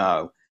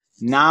 no.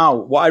 Now,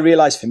 what I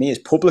realized for me is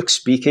public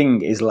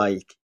speaking is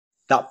like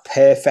that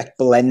perfect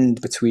blend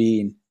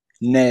between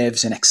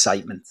nerves and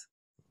excitement.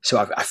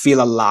 So I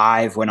feel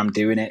alive when I'm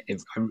doing it.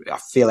 I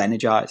feel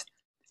energized.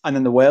 And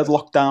then the world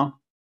locked down.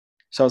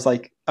 So I was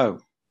like, oh,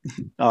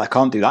 I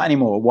can't do that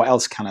anymore. What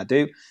else can I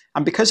do?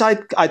 And because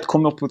I'd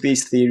come up with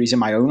these theories in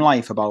my own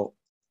life about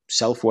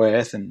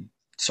self-worth and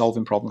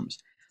solving problems,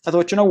 I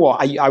thought, you know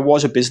what? I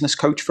was a business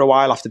coach for a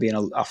while after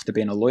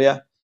being a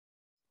lawyer.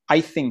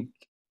 I think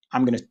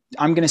I'm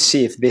gonna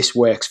see if this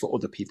works for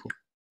other people.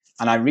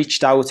 And I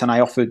reached out and I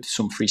offered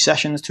some free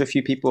sessions to a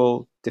few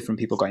people. Different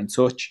people got in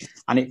touch,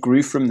 and it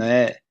grew from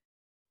there.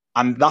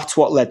 And that's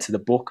what led to the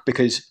book,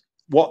 because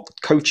what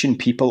coaching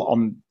people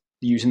on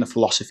using the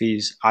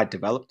philosophies I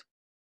developed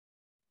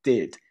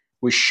did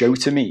was show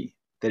to me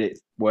that it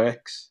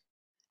works.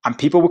 And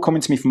people were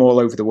coming to me from all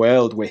over the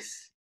world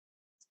with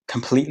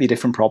completely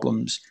different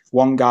problems.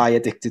 One guy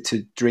addicted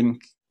to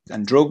drink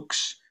and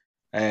drugs,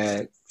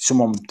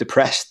 someone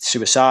depressed,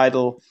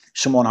 suicidal,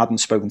 someone hadn't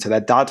spoken to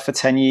their dad for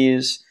 10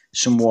 years,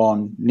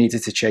 someone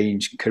needed to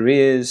change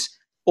careers,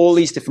 all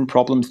these different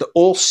problems that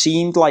all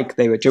seemed like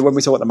they were, when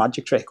we talk about the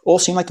magic trick, all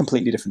seemed like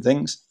completely different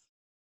things.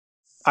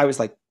 I was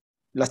like,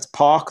 let's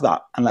park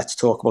that and let's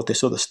talk about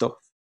this other stuff.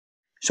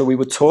 So we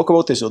would talk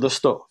about this other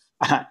stuff.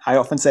 I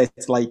often say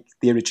it's like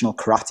the original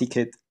Karate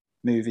Kid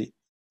movie.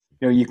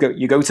 You know,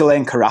 you go to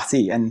learn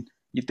karate, and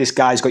this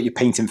guy's got you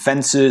painting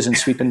fences and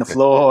sweeping the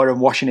floor and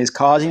washing his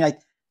cars. And you're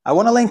like, I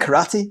want to learn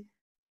karate.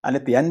 And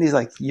at the end, he's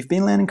like, you've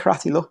been learning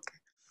karate, look.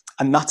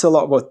 And that's a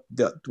lot of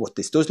what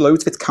this does.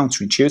 Loads of it's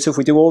counterintuitive.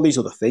 We do all these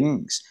other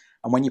things,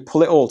 and when you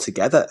pull it all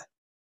together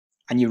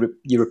and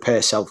you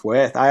repair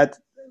self-worth. I had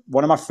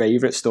one of my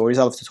favorite stories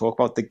I love to talk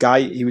about. The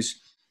guy, he was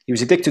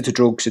addicted to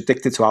drugs,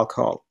 addicted to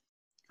alcohol.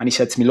 And he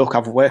said to me, look,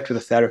 I've worked with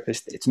a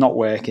therapist. It's not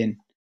working.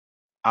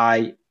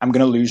 I'm going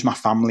to lose my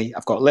family.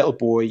 I've got a little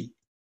boy,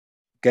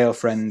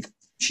 girlfriend.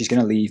 She's going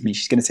to leave me.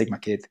 She's going to take my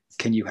kid.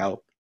 Can you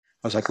help?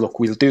 I was like, look,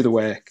 we'll do the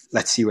work.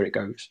 Let's see where it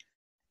goes.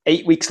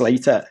 8 weeks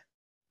later,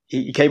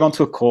 he came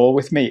onto a call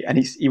with me, and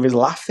he was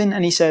laughing,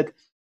 and he said, do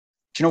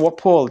you know what,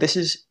 Paul?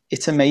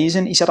 It's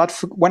amazing. He said,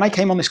 when I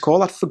came on this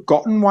call, I'd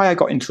forgotten why I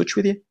got in touch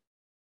with you.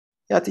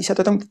 He said,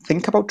 I don't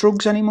think about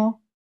drugs anymore.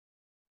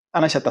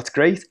 And I said, that's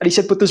great. And he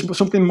said, but there's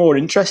something more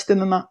interesting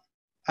than that.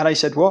 And I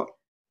said, what?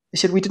 He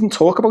said, we didn't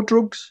talk about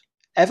drugs,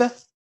 ever.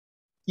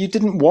 You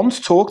didn't once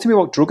talk to me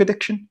about drug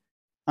addiction.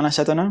 And I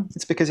said, I know.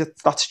 It's because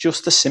that's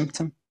just a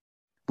symptom.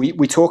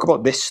 We talk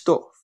about this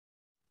stuff,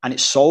 and it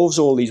solves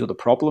all these other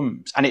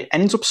problems. And it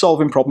ends up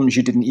solving problems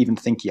you didn't even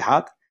think you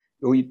had,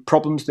 or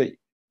problems that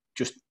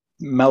just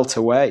melt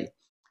away.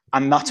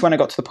 And that's when I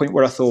got to the point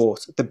where I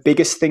thought, the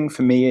biggest thing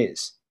for me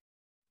is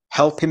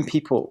helping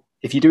people.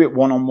 If you do it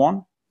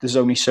one-on-one, there's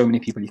only so many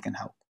people you can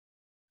help.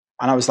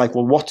 And I was like,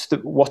 well, what's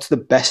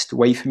the best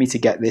way for me to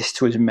get this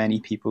to as many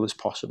people as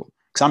possible?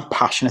 Because I'm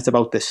passionate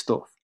about this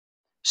stuff.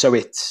 So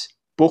it's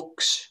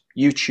books,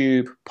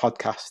 YouTube,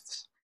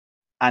 podcasts.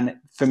 And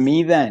for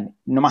me then,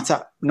 no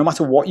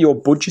matter what your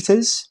budget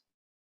is,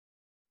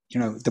 you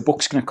know, the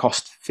book's going to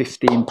cost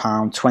 £15,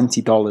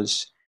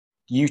 $20.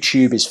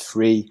 YouTube is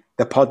free.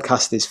 The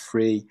podcast is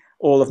free.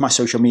 All of my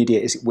social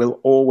media will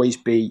always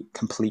be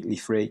completely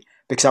free,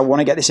 because I want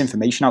to get this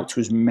information out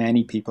to as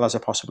many people as I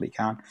possibly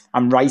can.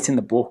 I'm writing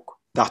the book.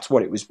 That's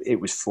what it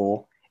was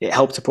for. It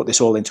helped to put this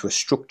all into a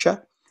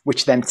structure,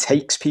 which then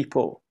takes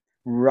people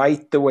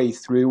right the way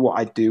through what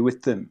I do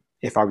with them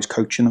if I was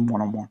coaching them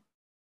one-on-one.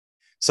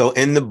 So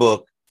in the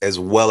book, as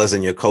well as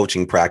in your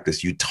coaching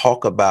practice, you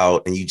talk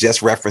about, and you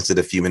just referenced it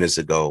a few minutes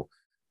ago,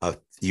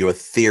 your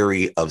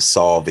theory of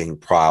solving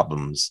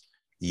problems,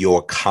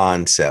 your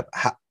concept.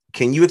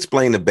 Can you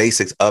explain the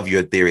basics of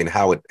your theory and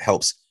how it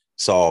helps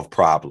solve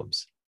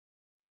problems?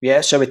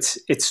 Yeah, so it's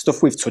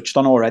stuff we've touched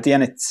on already,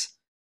 and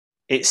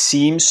it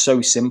seems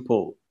so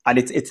simple, and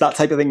it's that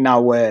type of thing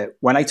now where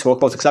when I talk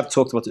about it, because I've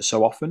talked about it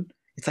so often,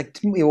 it's like,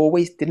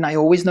 didn't I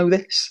always know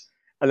this?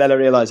 And then I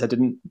realized I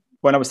didn't.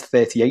 When I was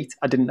 38,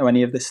 I didn't know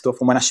any of this stuff.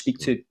 And when I speak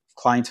to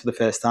clients for the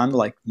first time, they're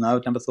like, no,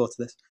 I'd never thought of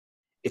this.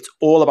 It's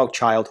all about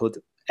childhood.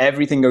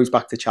 Everything goes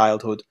back to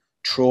childhood,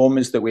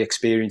 traumas that we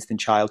experienced in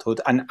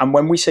childhood. And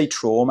when we say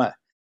trauma,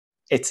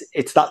 it's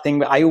that thing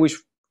that I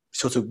always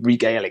sort of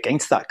recoil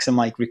against that, because I'm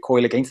like,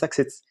 recoil against that,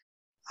 because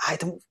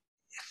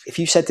if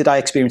you said, did I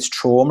experience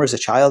trauma as a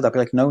child? I'd be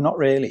like, no, not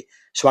really.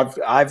 So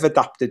I've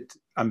adapted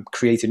and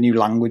created new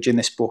language in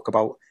this book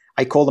about,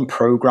 I call them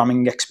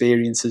programming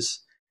experiences.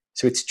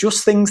 So it's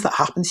just things that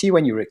happen to you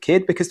when you were a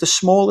kid, because the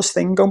smallest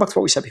thing, going back to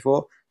what we said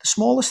before, the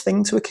smallest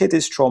thing to a kid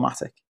is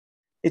traumatic.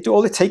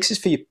 All it takes is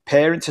for your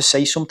parent to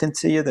say something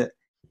to you that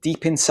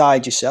deep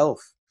inside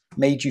yourself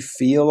made you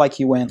feel like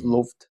you weren't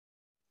loved,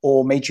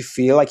 or made you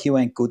feel like you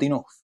weren't good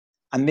enough.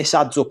 And this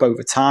adds up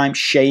over time.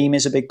 Shame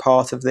is a big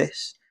part of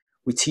this.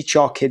 We teach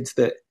our kids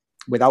that,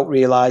 without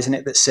realizing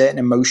it, that certain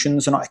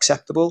emotions are not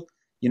acceptable.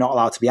 You're not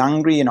allowed to be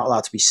angry. You're not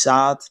allowed to be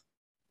sad.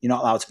 You're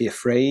not allowed to be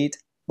afraid,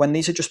 when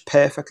these are just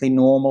perfectly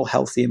normal,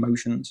 healthy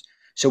emotions.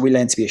 So we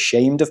learn to be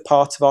ashamed of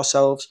parts of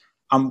ourselves,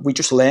 and we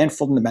just learn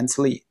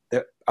fundamentally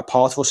that a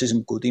part of us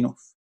isn't good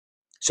enough.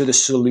 So the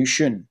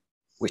solution,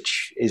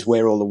 which is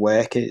where all the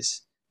work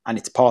is, and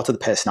it's part of the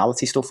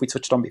personality stuff we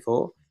touched on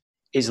before,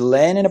 is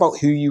learning about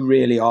who you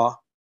really are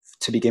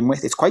to begin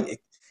with.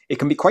 It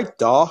can be quite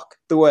dark,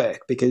 the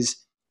work, because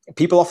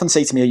people often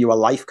say to me, are you a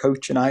life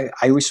coach? And I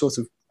always sort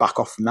of back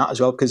off from that as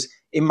well, because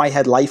in my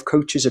head, life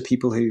coaches are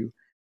people who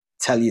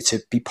tell you to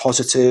be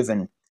positive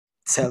and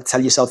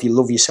tell yourself you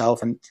love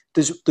yourself. And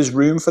there's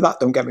room for that,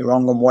 don't get me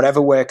wrong. And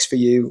whatever works for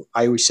you,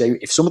 I always say,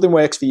 if something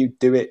works for you,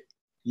 do it.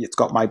 It's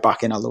got my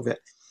backing. I love it.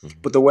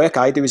 Mm-hmm. But the work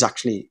I do is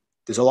actually,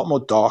 there's a lot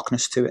more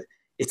darkness to it.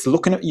 It's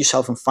looking at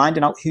yourself and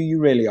finding out who you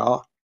really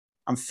are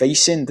and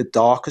facing the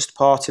darkest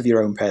part of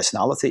your own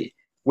personality,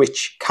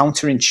 which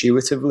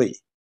counterintuitively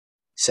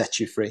sets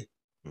you free.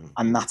 Mm-hmm.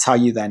 And that's how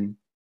you then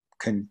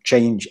can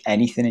change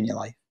anything in your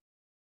life.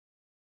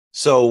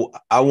 So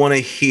I want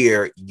to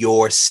hear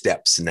your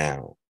steps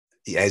now.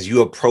 As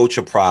you approach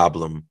a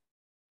problem,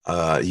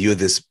 you're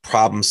this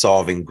problem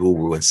solving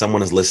guru, and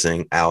someone is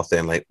listening out there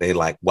and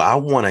well, I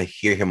want to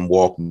hear him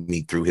walk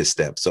me through his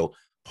steps. So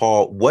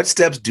Paul, what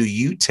steps do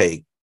you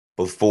take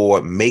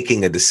before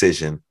making a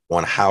decision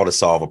on how to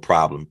solve a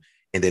problem?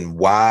 And then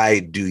why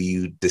do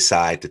you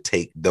decide to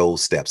take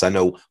those steps? I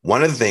know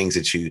one of the things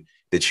that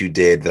you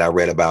did that I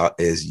read about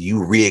is you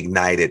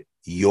reignited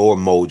your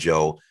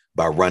mojo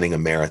by running a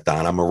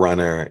marathon. I'm a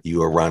runner,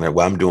 you're a runner.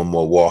 Well, I'm doing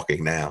more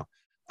walking now,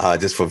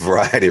 just for a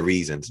variety of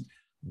reasons.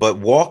 But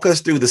walk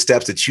us through the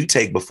steps that you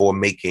take before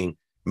making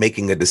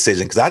a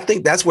decision, because I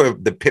think that's where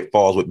the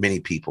pitfalls with many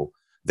people.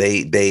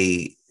 They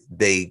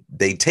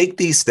take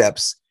these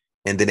steps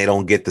and then they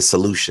don't get the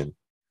solution.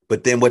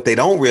 But then what they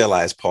don't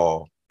realize,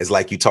 Paul, is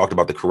like you talked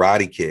about the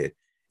Karate Kid,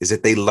 is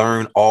that they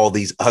learn all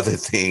these other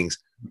things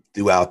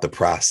throughout the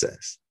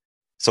process.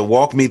 So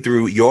walk me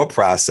through your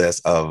process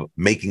of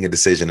making a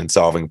decision and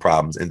solving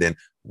problems, and then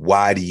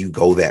why do you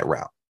go that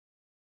route?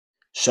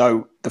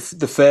 So the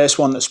first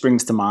one that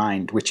springs to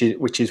mind, which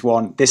is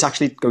one, this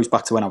actually goes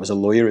back to when I was a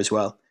lawyer as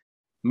well.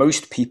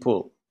 Most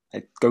people,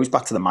 it goes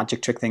back to the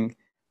magic trick thing.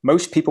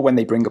 Most people, when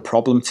they bring a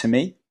problem to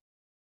me,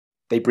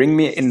 they bring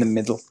me in the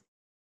middle.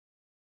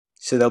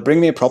 So they'll bring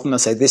me a problem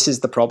and say, this is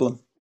the problem.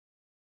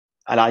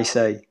 And I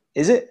say,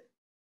 is it?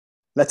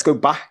 Let's go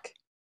back.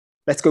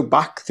 Let's go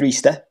back 3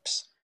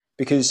 steps.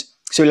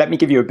 So let me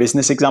give you a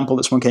business example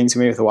that someone came to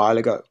me with a while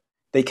ago.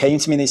 They came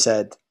to me and they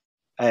said,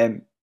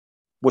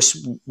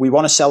 we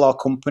want to sell our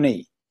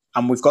company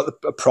and we've got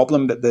a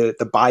problem that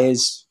the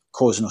buyer's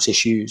causing us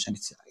issues and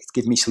it's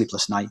giving me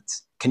sleepless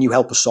nights. Can you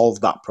help us solve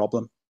that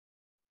problem?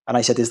 And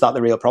I said, is that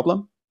the real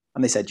problem?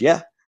 And they said,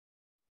 yeah.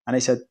 And I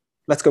said,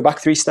 let's go back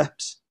 3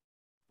 steps.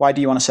 Why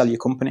do you want to sell your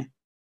company?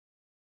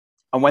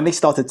 And when they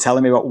started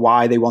telling me about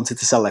why they wanted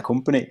to sell their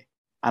company,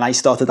 and I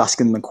started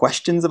asking them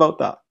questions about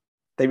that,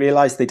 they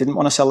realized they didn't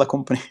want to sell their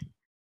company.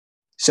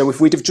 So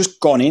if we'd have just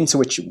gone into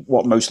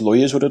what most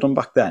lawyers would have done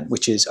back then,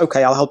 which is,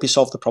 okay, I'll help you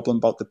solve the problem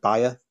about the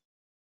buyer,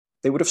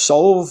 they would have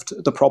solved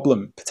the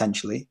problem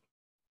potentially,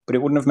 but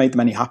it wouldn't have made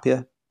them any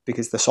happier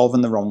because they're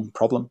solving the wrong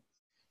problem.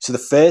 So the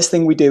first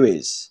thing we do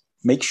is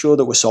make sure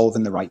that we're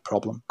solving the right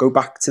problem. Go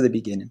back to the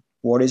beginning.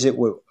 What is it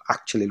we're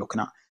actually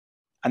looking at?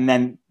 And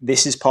then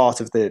this is part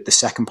of the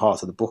second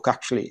part of the book,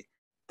 actually.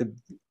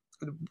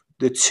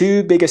 The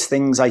 2 biggest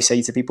things I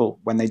say to people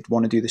when they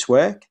want to do this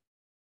work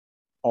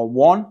are,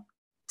 1,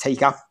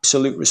 take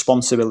absolute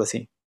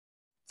responsibility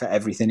for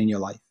everything in your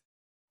life.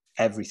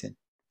 Everything.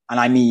 And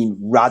I mean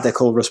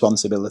radical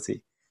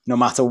responsibility. No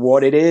matter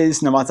what it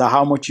is, no matter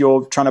how much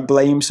you're trying to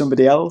blame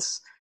somebody else,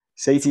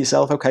 say to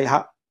yourself, okay,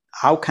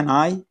 how can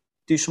I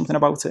do something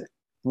about it?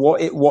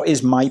 What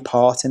is my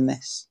part in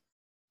this?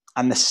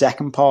 And the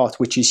second part,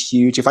 which is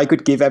huge, if I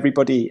could give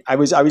everybody, I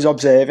was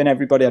observing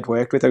everybody I'd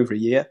worked with over a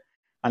year,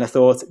 and I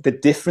thought the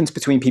difference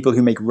between people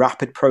who make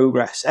rapid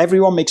progress,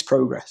 everyone makes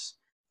progress,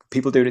 but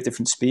people do it at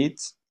different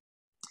speeds.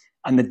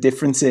 And the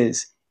difference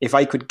is, if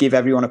I could give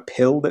everyone a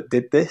pill that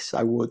did this,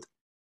 I would.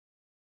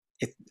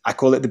 I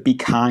call it the Be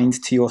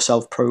Kind to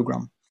Yourself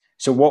program.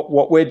 So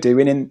what we're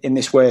doing in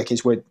this work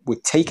is we're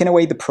taking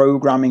away the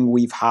programming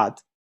we've had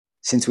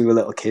since we were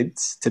little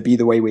kids to be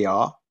the way we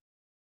are.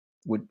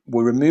 We're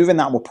removing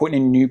that. We're putting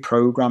in new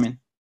programming.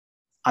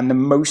 And the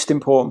most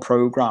important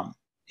program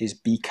is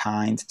be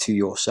kind to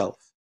yourself.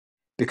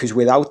 Because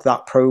without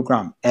that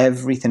program,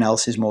 everything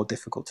else is more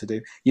difficult to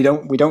do. We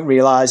don't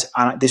realize,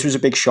 and this was a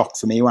big shock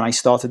for me when I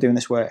started doing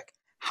this work,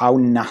 how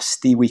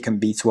nasty we can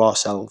be to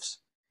ourselves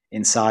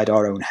inside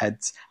our own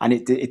heads. And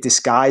it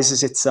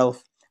disguises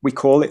itself. We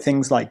call it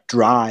things like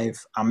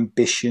drive,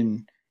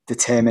 ambition,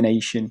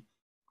 determination.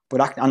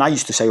 And I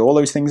used to say all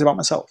those things about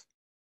myself.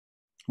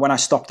 When I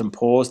stopped and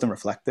paused and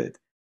reflected,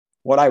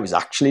 what I was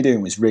actually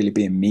doing was really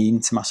being mean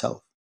to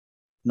myself.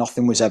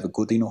 Nothing was ever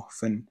good enough.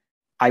 And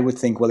I would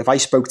think, well, if I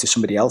spoke to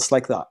somebody else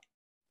like that,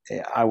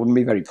 I wouldn't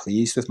be very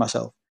pleased with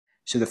myself.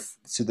 So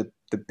the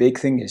big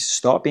thing is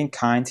start being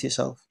kind to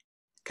yourself,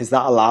 because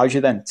that allows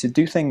you then to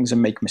do things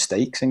and make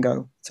mistakes and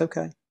go, it's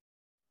okay,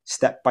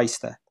 step by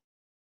step.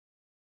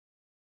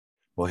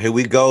 Well, here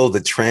we go.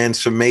 The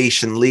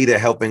transformation leader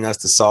helping us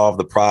to solve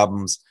the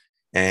problems.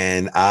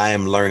 And I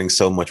am learning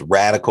so much.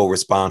 Radical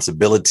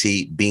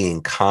responsibility,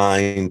 being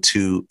kind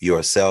to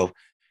yourself.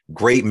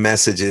 Great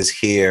messages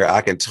here.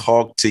 I can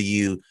talk to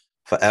you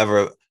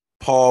forever.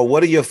 Paul,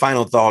 what are your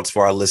final thoughts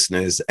for our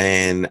listeners?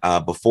 And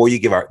before you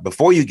give our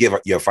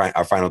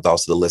final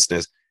thoughts to the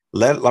listeners,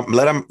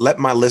 let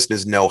my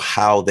listeners know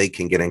how they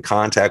can get in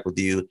contact with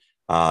you.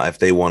 If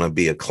they want to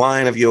be a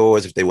client of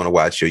yours, if they want to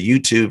watch your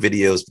YouTube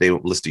videos, if they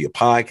want to listen to your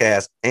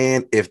podcast,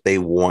 and if they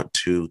want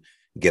to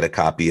get a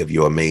copy of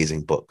your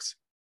amazing books.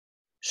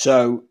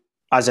 So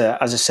as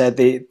I said,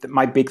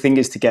 my big thing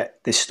is to get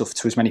this stuff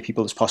to as many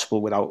people as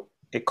possible without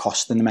it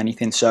costing them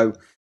anything. So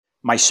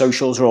my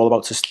socials are all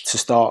about to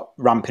start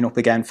ramping up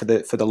again for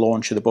the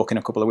launch of the book in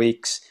a couple of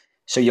weeks.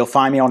 So you'll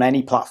find me on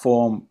any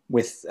platform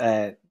with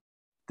the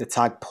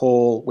tag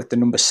Paul with the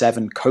number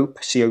 7 COPE,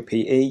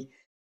 COPE.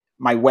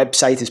 My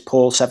website is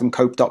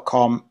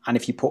paul7cope.com. And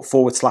if you put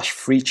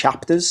 /free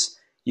chapters,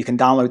 you can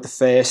download the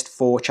first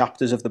 4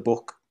 chapters of the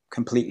book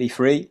completely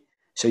free.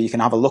 So you can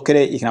have a look at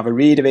it, you can have a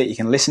read of it, you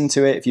can listen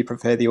to it if you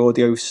prefer the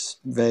audio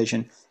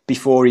version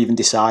before even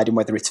deciding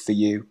whether it's for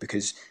you.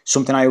 Because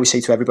something I always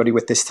say to everybody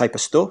with this type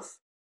of stuff,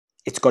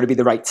 it's got to be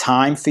the right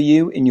time for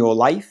you in your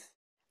life.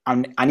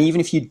 And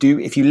even if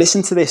you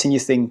listen to this and you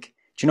think,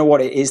 do you know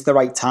what, it is the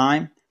right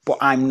time, but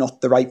I'm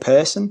not the right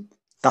person,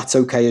 that's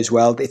okay as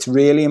well. It's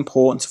really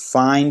important to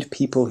find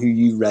people who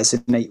you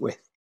resonate with.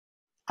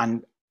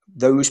 And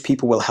those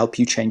people will help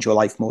you change your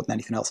life more than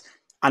anything else.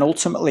 And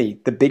ultimately,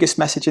 the biggest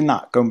message in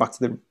that, going back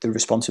to the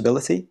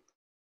responsibility,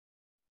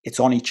 it's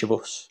on each of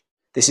us.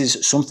 This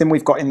is something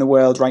we've got in the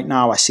world right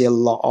now. I see a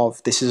lot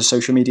of, this is a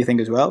social media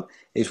thing as well,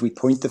 is we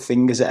point the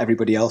fingers at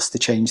everybody else to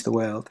change the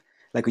world.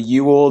 Like,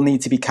 you all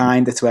need to be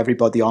kinder to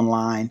everybody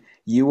online.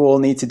 You all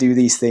need to do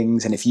these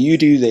things. And if you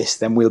do this,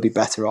 then we'll be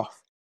better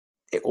off.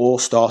 It all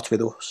starts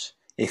with us.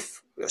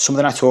 If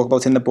something I talk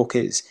about in the book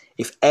is,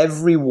 if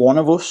every one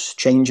of us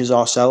changes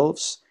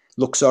ourselves,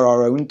 looks at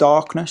our own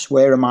darkness,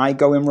 where am I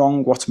going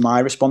wrong? What's my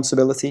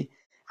responsibility?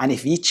 And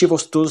if each of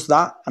us does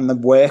that and the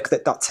work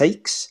that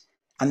takes,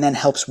 and then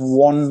helps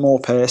one more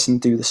person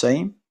do the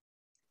same,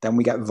 then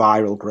we get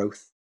viral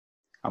growth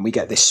and we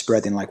get this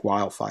spreading like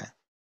wildfire.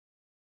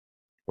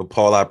 Well,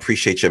 Paul, I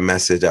appreciate your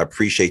message. I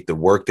appreciate the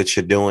work that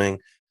you're doing.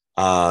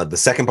 The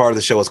second part of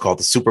the show is called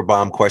the Super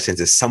Bomb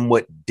Questions. It's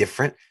somewhat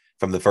different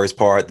from the first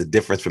part. The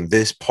difference from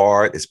this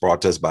part is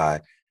brought to us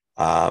by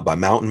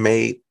Mountain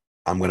Made.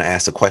 I'm going to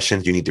ask the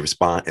questions. You need to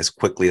respond as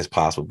quickly as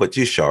possible, but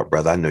you're sharp,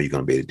 brother. I know you're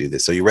going to be able to do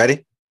this. So you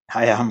ready?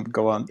 I am.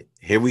 Go on.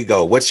 Here we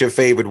go. What's your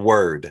favorite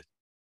word?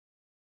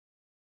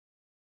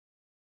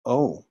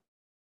 Oh,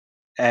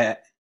 the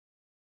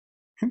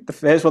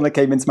first one that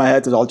came into my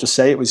head, I'll just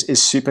say it, is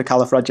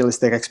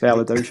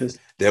supercalifragilisticexpialidocious.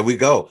 There we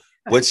go.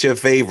 What's your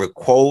favorite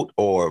quote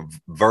or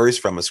verse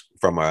from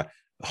a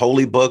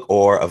holy book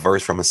or a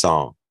verse from a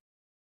song?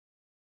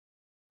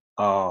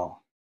 Oh,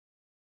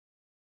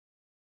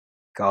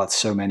 God,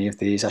 so many of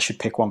these. I should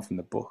pick one from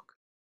the book.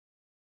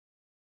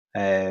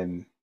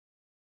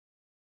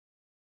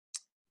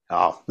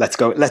 Let's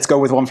go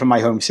with one from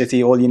my home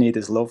city. All you need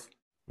is love.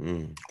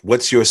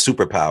 What's your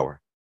superpower?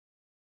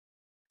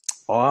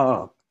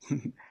 Oh,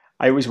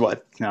 I always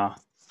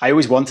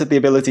wanted the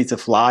ability to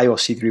fly or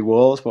see through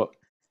walls, but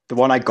the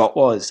one I got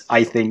was,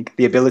 I think,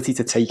 the ability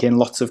to take in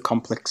lots of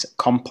complex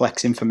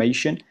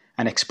information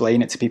and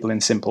explain it to people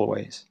in simple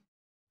ways.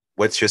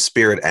 What's your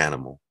spirit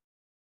animal?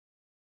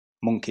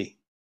 Monkey.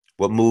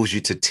 What moves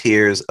you to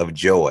tears of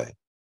joy?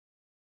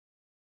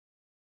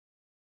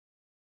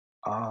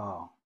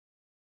 Oh,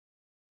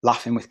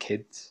 laughing with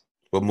kids.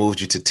 What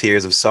moves you to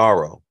tears of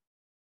sorrow?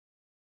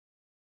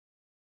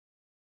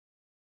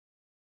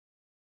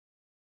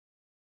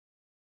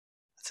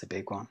 That's a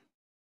big one.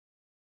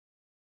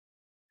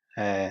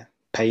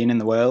 Pain in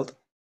the world.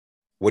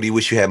 What do you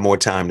wish you had more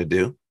time to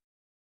do?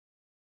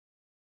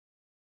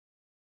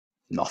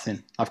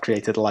 Nothing. I've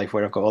created a life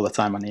where I've got all the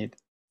time I need.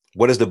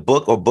 What is the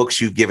book or books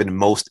you've given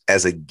most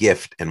as a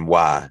gift and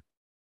why?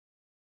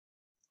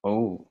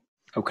 Oh,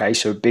 okay.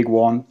 So big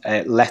one,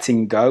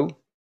 Letting Go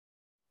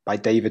by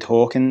David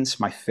Hawkins,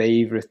 my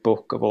favorite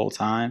book of all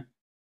time.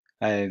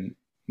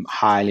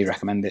 Highly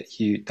recommend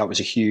it. That was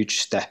a huge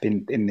step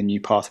in the new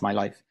part of my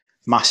life.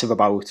 Massive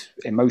about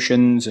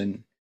emotions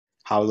and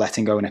how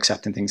letting go and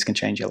accepting things can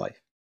change your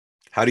life.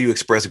 How do you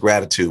express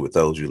gratitude with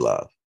those you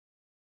love?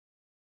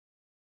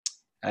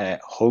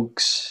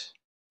 Hugs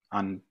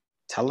and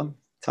tell them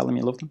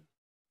you love them.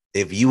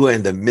 If you were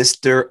in the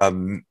Mr.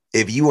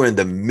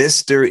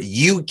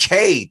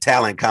 UK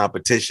talent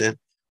competition,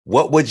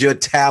 what would your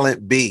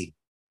talent be?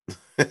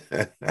 God,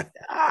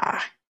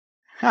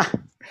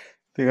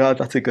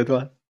 that's a good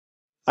one.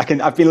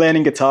 I've been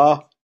learning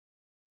guitar.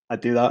 I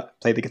do that.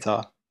 Play the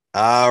guitar.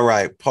 All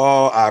right,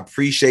 Paul, I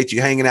appreciate you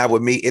hanging out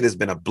with me. It has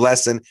been a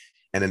blessing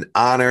and an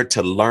honor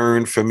to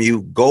learn from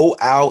you. Go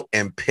out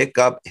and pick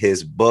up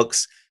his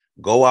books.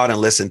 Go out and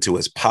listen to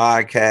his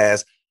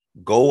podcast.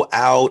 Go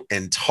out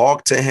and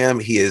talk to him.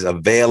 He is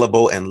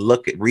available, and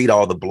read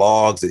all the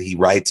blogs that he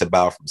writes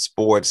about, from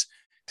sports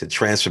to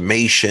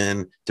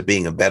transformation to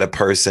being a better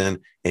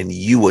person. And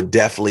you will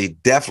definitely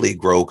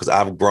grow, because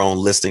I've grown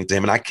listening to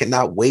him, and I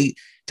cannot wait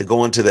to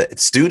go into the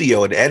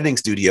studio, an editing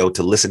studio,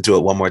 to listen to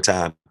it one more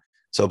time.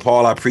 So,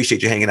 Paul, I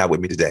appreciate you hanging out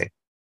with me today.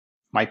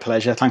 My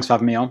pleasure. Thanks for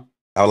having me on.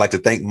 I would like to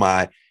thank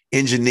my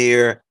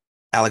engineer,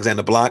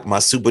 Alexander Blanc, my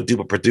super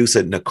duper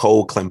producer,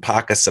 Nicole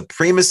Klempaka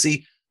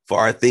Supremacy, for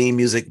our theme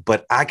music.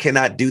 But I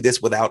cannot do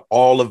this without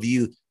all of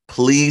you.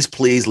 Please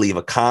leave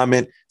a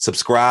comment,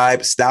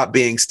 subscribe, stop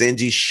being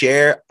stingy,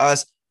 share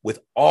us with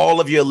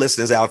all of your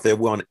listeners out there.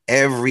 We're on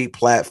every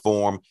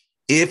platform.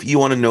 If you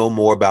want to know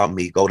more about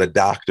me, go to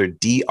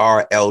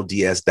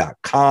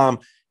drdrlds.com,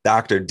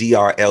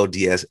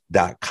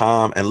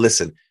 drdrlds.com. And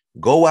listen,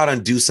 go out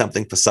and do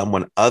something for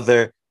someone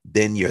other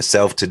than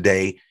yourself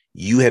today.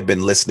 You have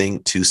been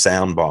listening to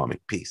SoundBlaming.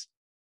 Peace.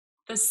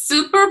 The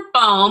Super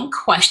Bomb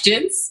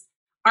Questions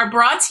are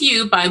brought to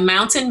you by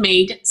Mountain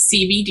Made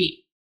CBD.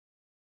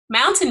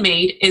 Mountain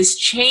Made is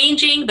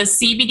changing the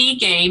CBD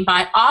game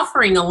by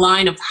offering a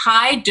line of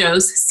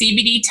high-dose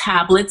CBD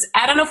tablets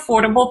at an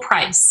affordable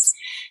price.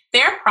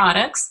 Their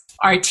products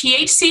are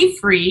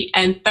THC-free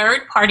and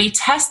third-party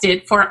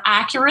tested for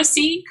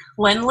accuracy,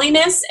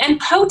 cleanliness, and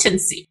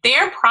potency.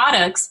 Their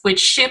products, which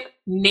ship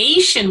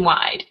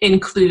nationwide,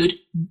 include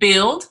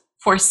Build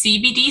for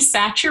CBD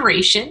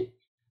saturation,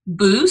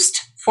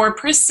 Boost for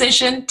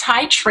precision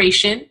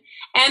titration,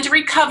 and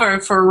Recover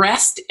for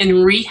rest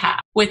and rehab.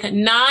 With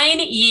 9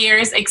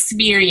 years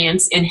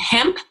experience in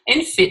hemp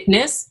and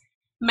fitness,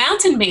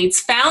 Mountain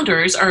Made's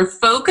founders are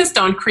focused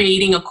on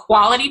creating a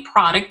quality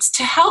product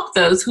to help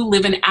those who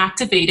live an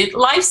activated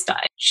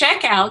lifestyle.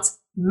 Check out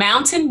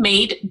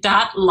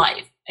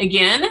mountainmade.life.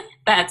 Again,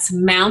 that's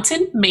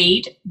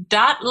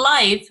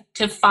mountainmade.life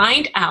to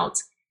find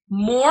out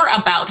more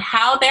about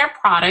how their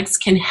products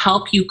can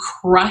help you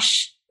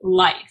crush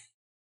life.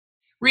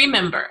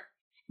 Remember,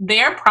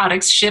 their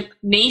products ship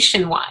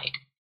nationwide.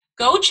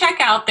 Go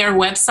check out their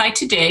website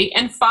today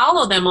and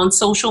follow them on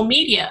social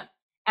media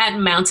at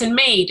Mountain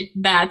Made.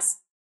 That's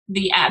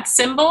the @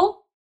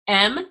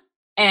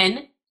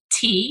 MNTMADE.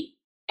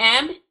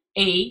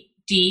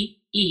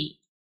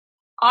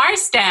 Our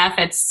staff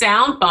at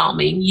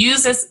SoundBlaming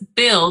uses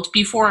Build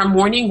before a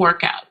morning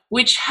workout,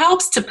 which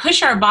helps to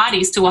push our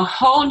bodies to a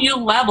whole new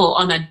level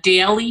on a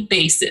daily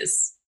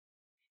basis.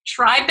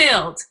 Try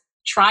Build,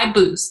 try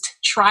Boost,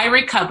 try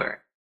Recover.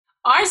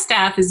 Our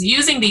staff is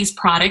using these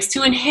products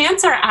to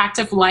enhance our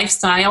active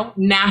lifestyle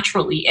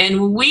naturally,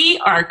 and we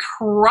are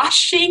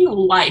crushing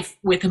life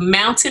with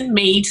Mountain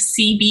Made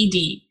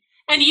CBD,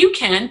 and you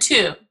can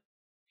too.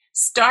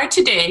 Start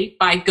today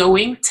by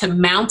going to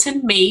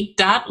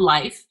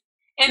mountainmade.life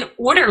and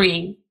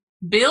ordering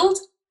Build,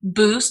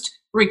 Boost,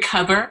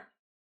 Recover,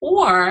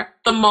 or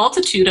the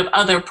multitude of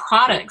other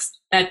products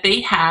that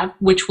they have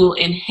which will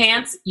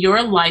enhance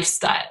your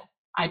lifestyle.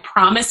 I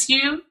promise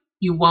you,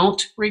 you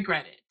won't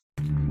regret it.